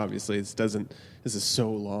 obviously this is so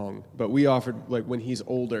long, but we offered when he's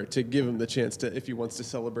older to give him the chance to, if he wants to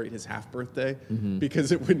celebrate his half birthday,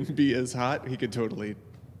 because it wouldn't be as hot, he could totally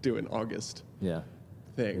do an August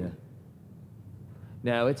thing. Yeah.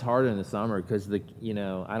 No, it's harder in the summer because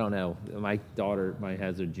I don't know. My daughter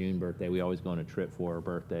has a June birthday. We always go on a trip for her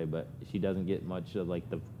birthday, but she doesn't get much of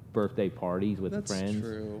the birthday parties with friends. That's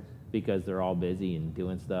true. Because they're all busy and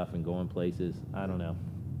doing stuff and going places. I don't know.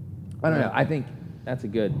 I think that's a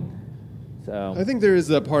good. So I think there is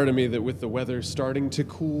a part of me that with the weather starting to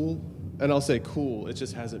cool, and I'll say cool, it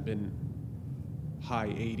just hasn't been high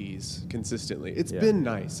 80s consistently. It's been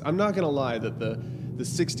nice. I'm not going to lie that the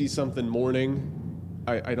 60-something morning,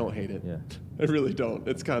 I don't hate it. Yeah. I really don't.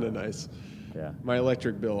 It's kind of nice. Yeah. My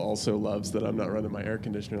electric bill also loves that I'm not running my air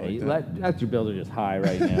conditioner like that. Electric bills are just high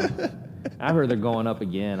right now. I've heard they're going up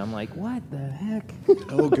again. I'm like, what the heck?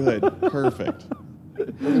 Oh, good. Perfect.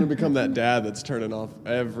 I'm going to become that dad that's turning off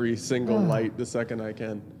every single light the second I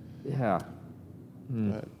can. Yeah.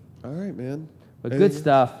 But, all right, man. But good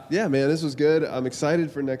stuff. Yeah, man, this was good. I'm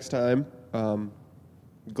excited for next time.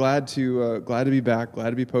 Glad to be back. Glad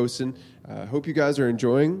to be posting. Hope you guys are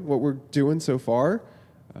enjoying what we're doing so far.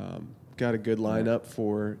 Got a good lineup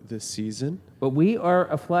for this season. But we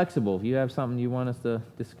are flexible. If you have something you want us to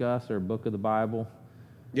discuss or book of the Bible,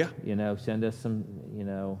 send us some,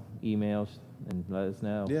 emails and let us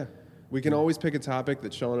know. Yeah. We can always pick a topic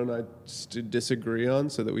that Sean and I disagree on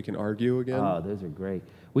so that we can argue again. Oh, those are great.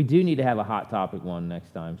 We do need to have a hot topic one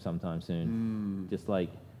next time, sometime soon. Just like,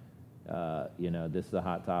 this is a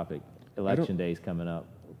hot topic. Election day's coming up.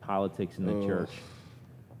 Politics in the church.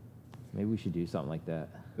 Maybe we should do something like that.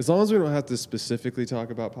 As long as we don't have to specifically talk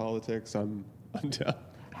about politics, I'm down.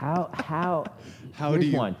 How do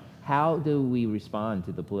you? One. How do we respond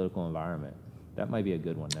to the political environment? That might be a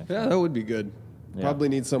good one next time. Yeah, that would be good. Yeah. Probably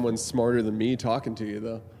need someone smarter than me talking to you,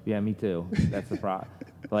 though. Yeah, me too. That's the problem.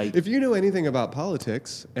 Like, if you know anything about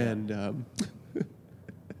politics, and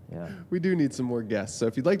yeah, we do need some more guests. So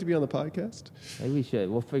if you'd like to be on the podcast, maybe we should.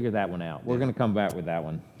 We'll figure that one out. We're going to come back with that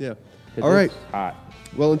one. Yeah. 'Cause All right. it's hot.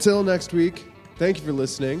 Well, until next week, thank you for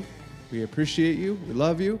listening. We appreciate you. We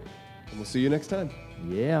love you. And we'll see you next time.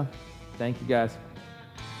 Yeah. Thank you, guys.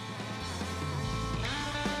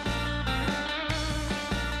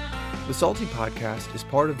 The Salty Podcast is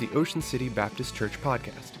part of the Ocean City Baptist Church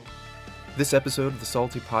podcast. This episode of the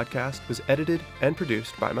Salty Podcast was edited and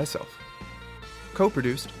produced by myself.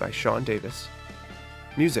 Co-produced by Sean Davis.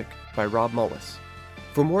 Music by Rob Mullis.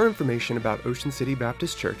 For more information about Ocean City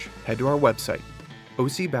Baptist Church, head to our website,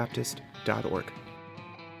 ocbaptist.org.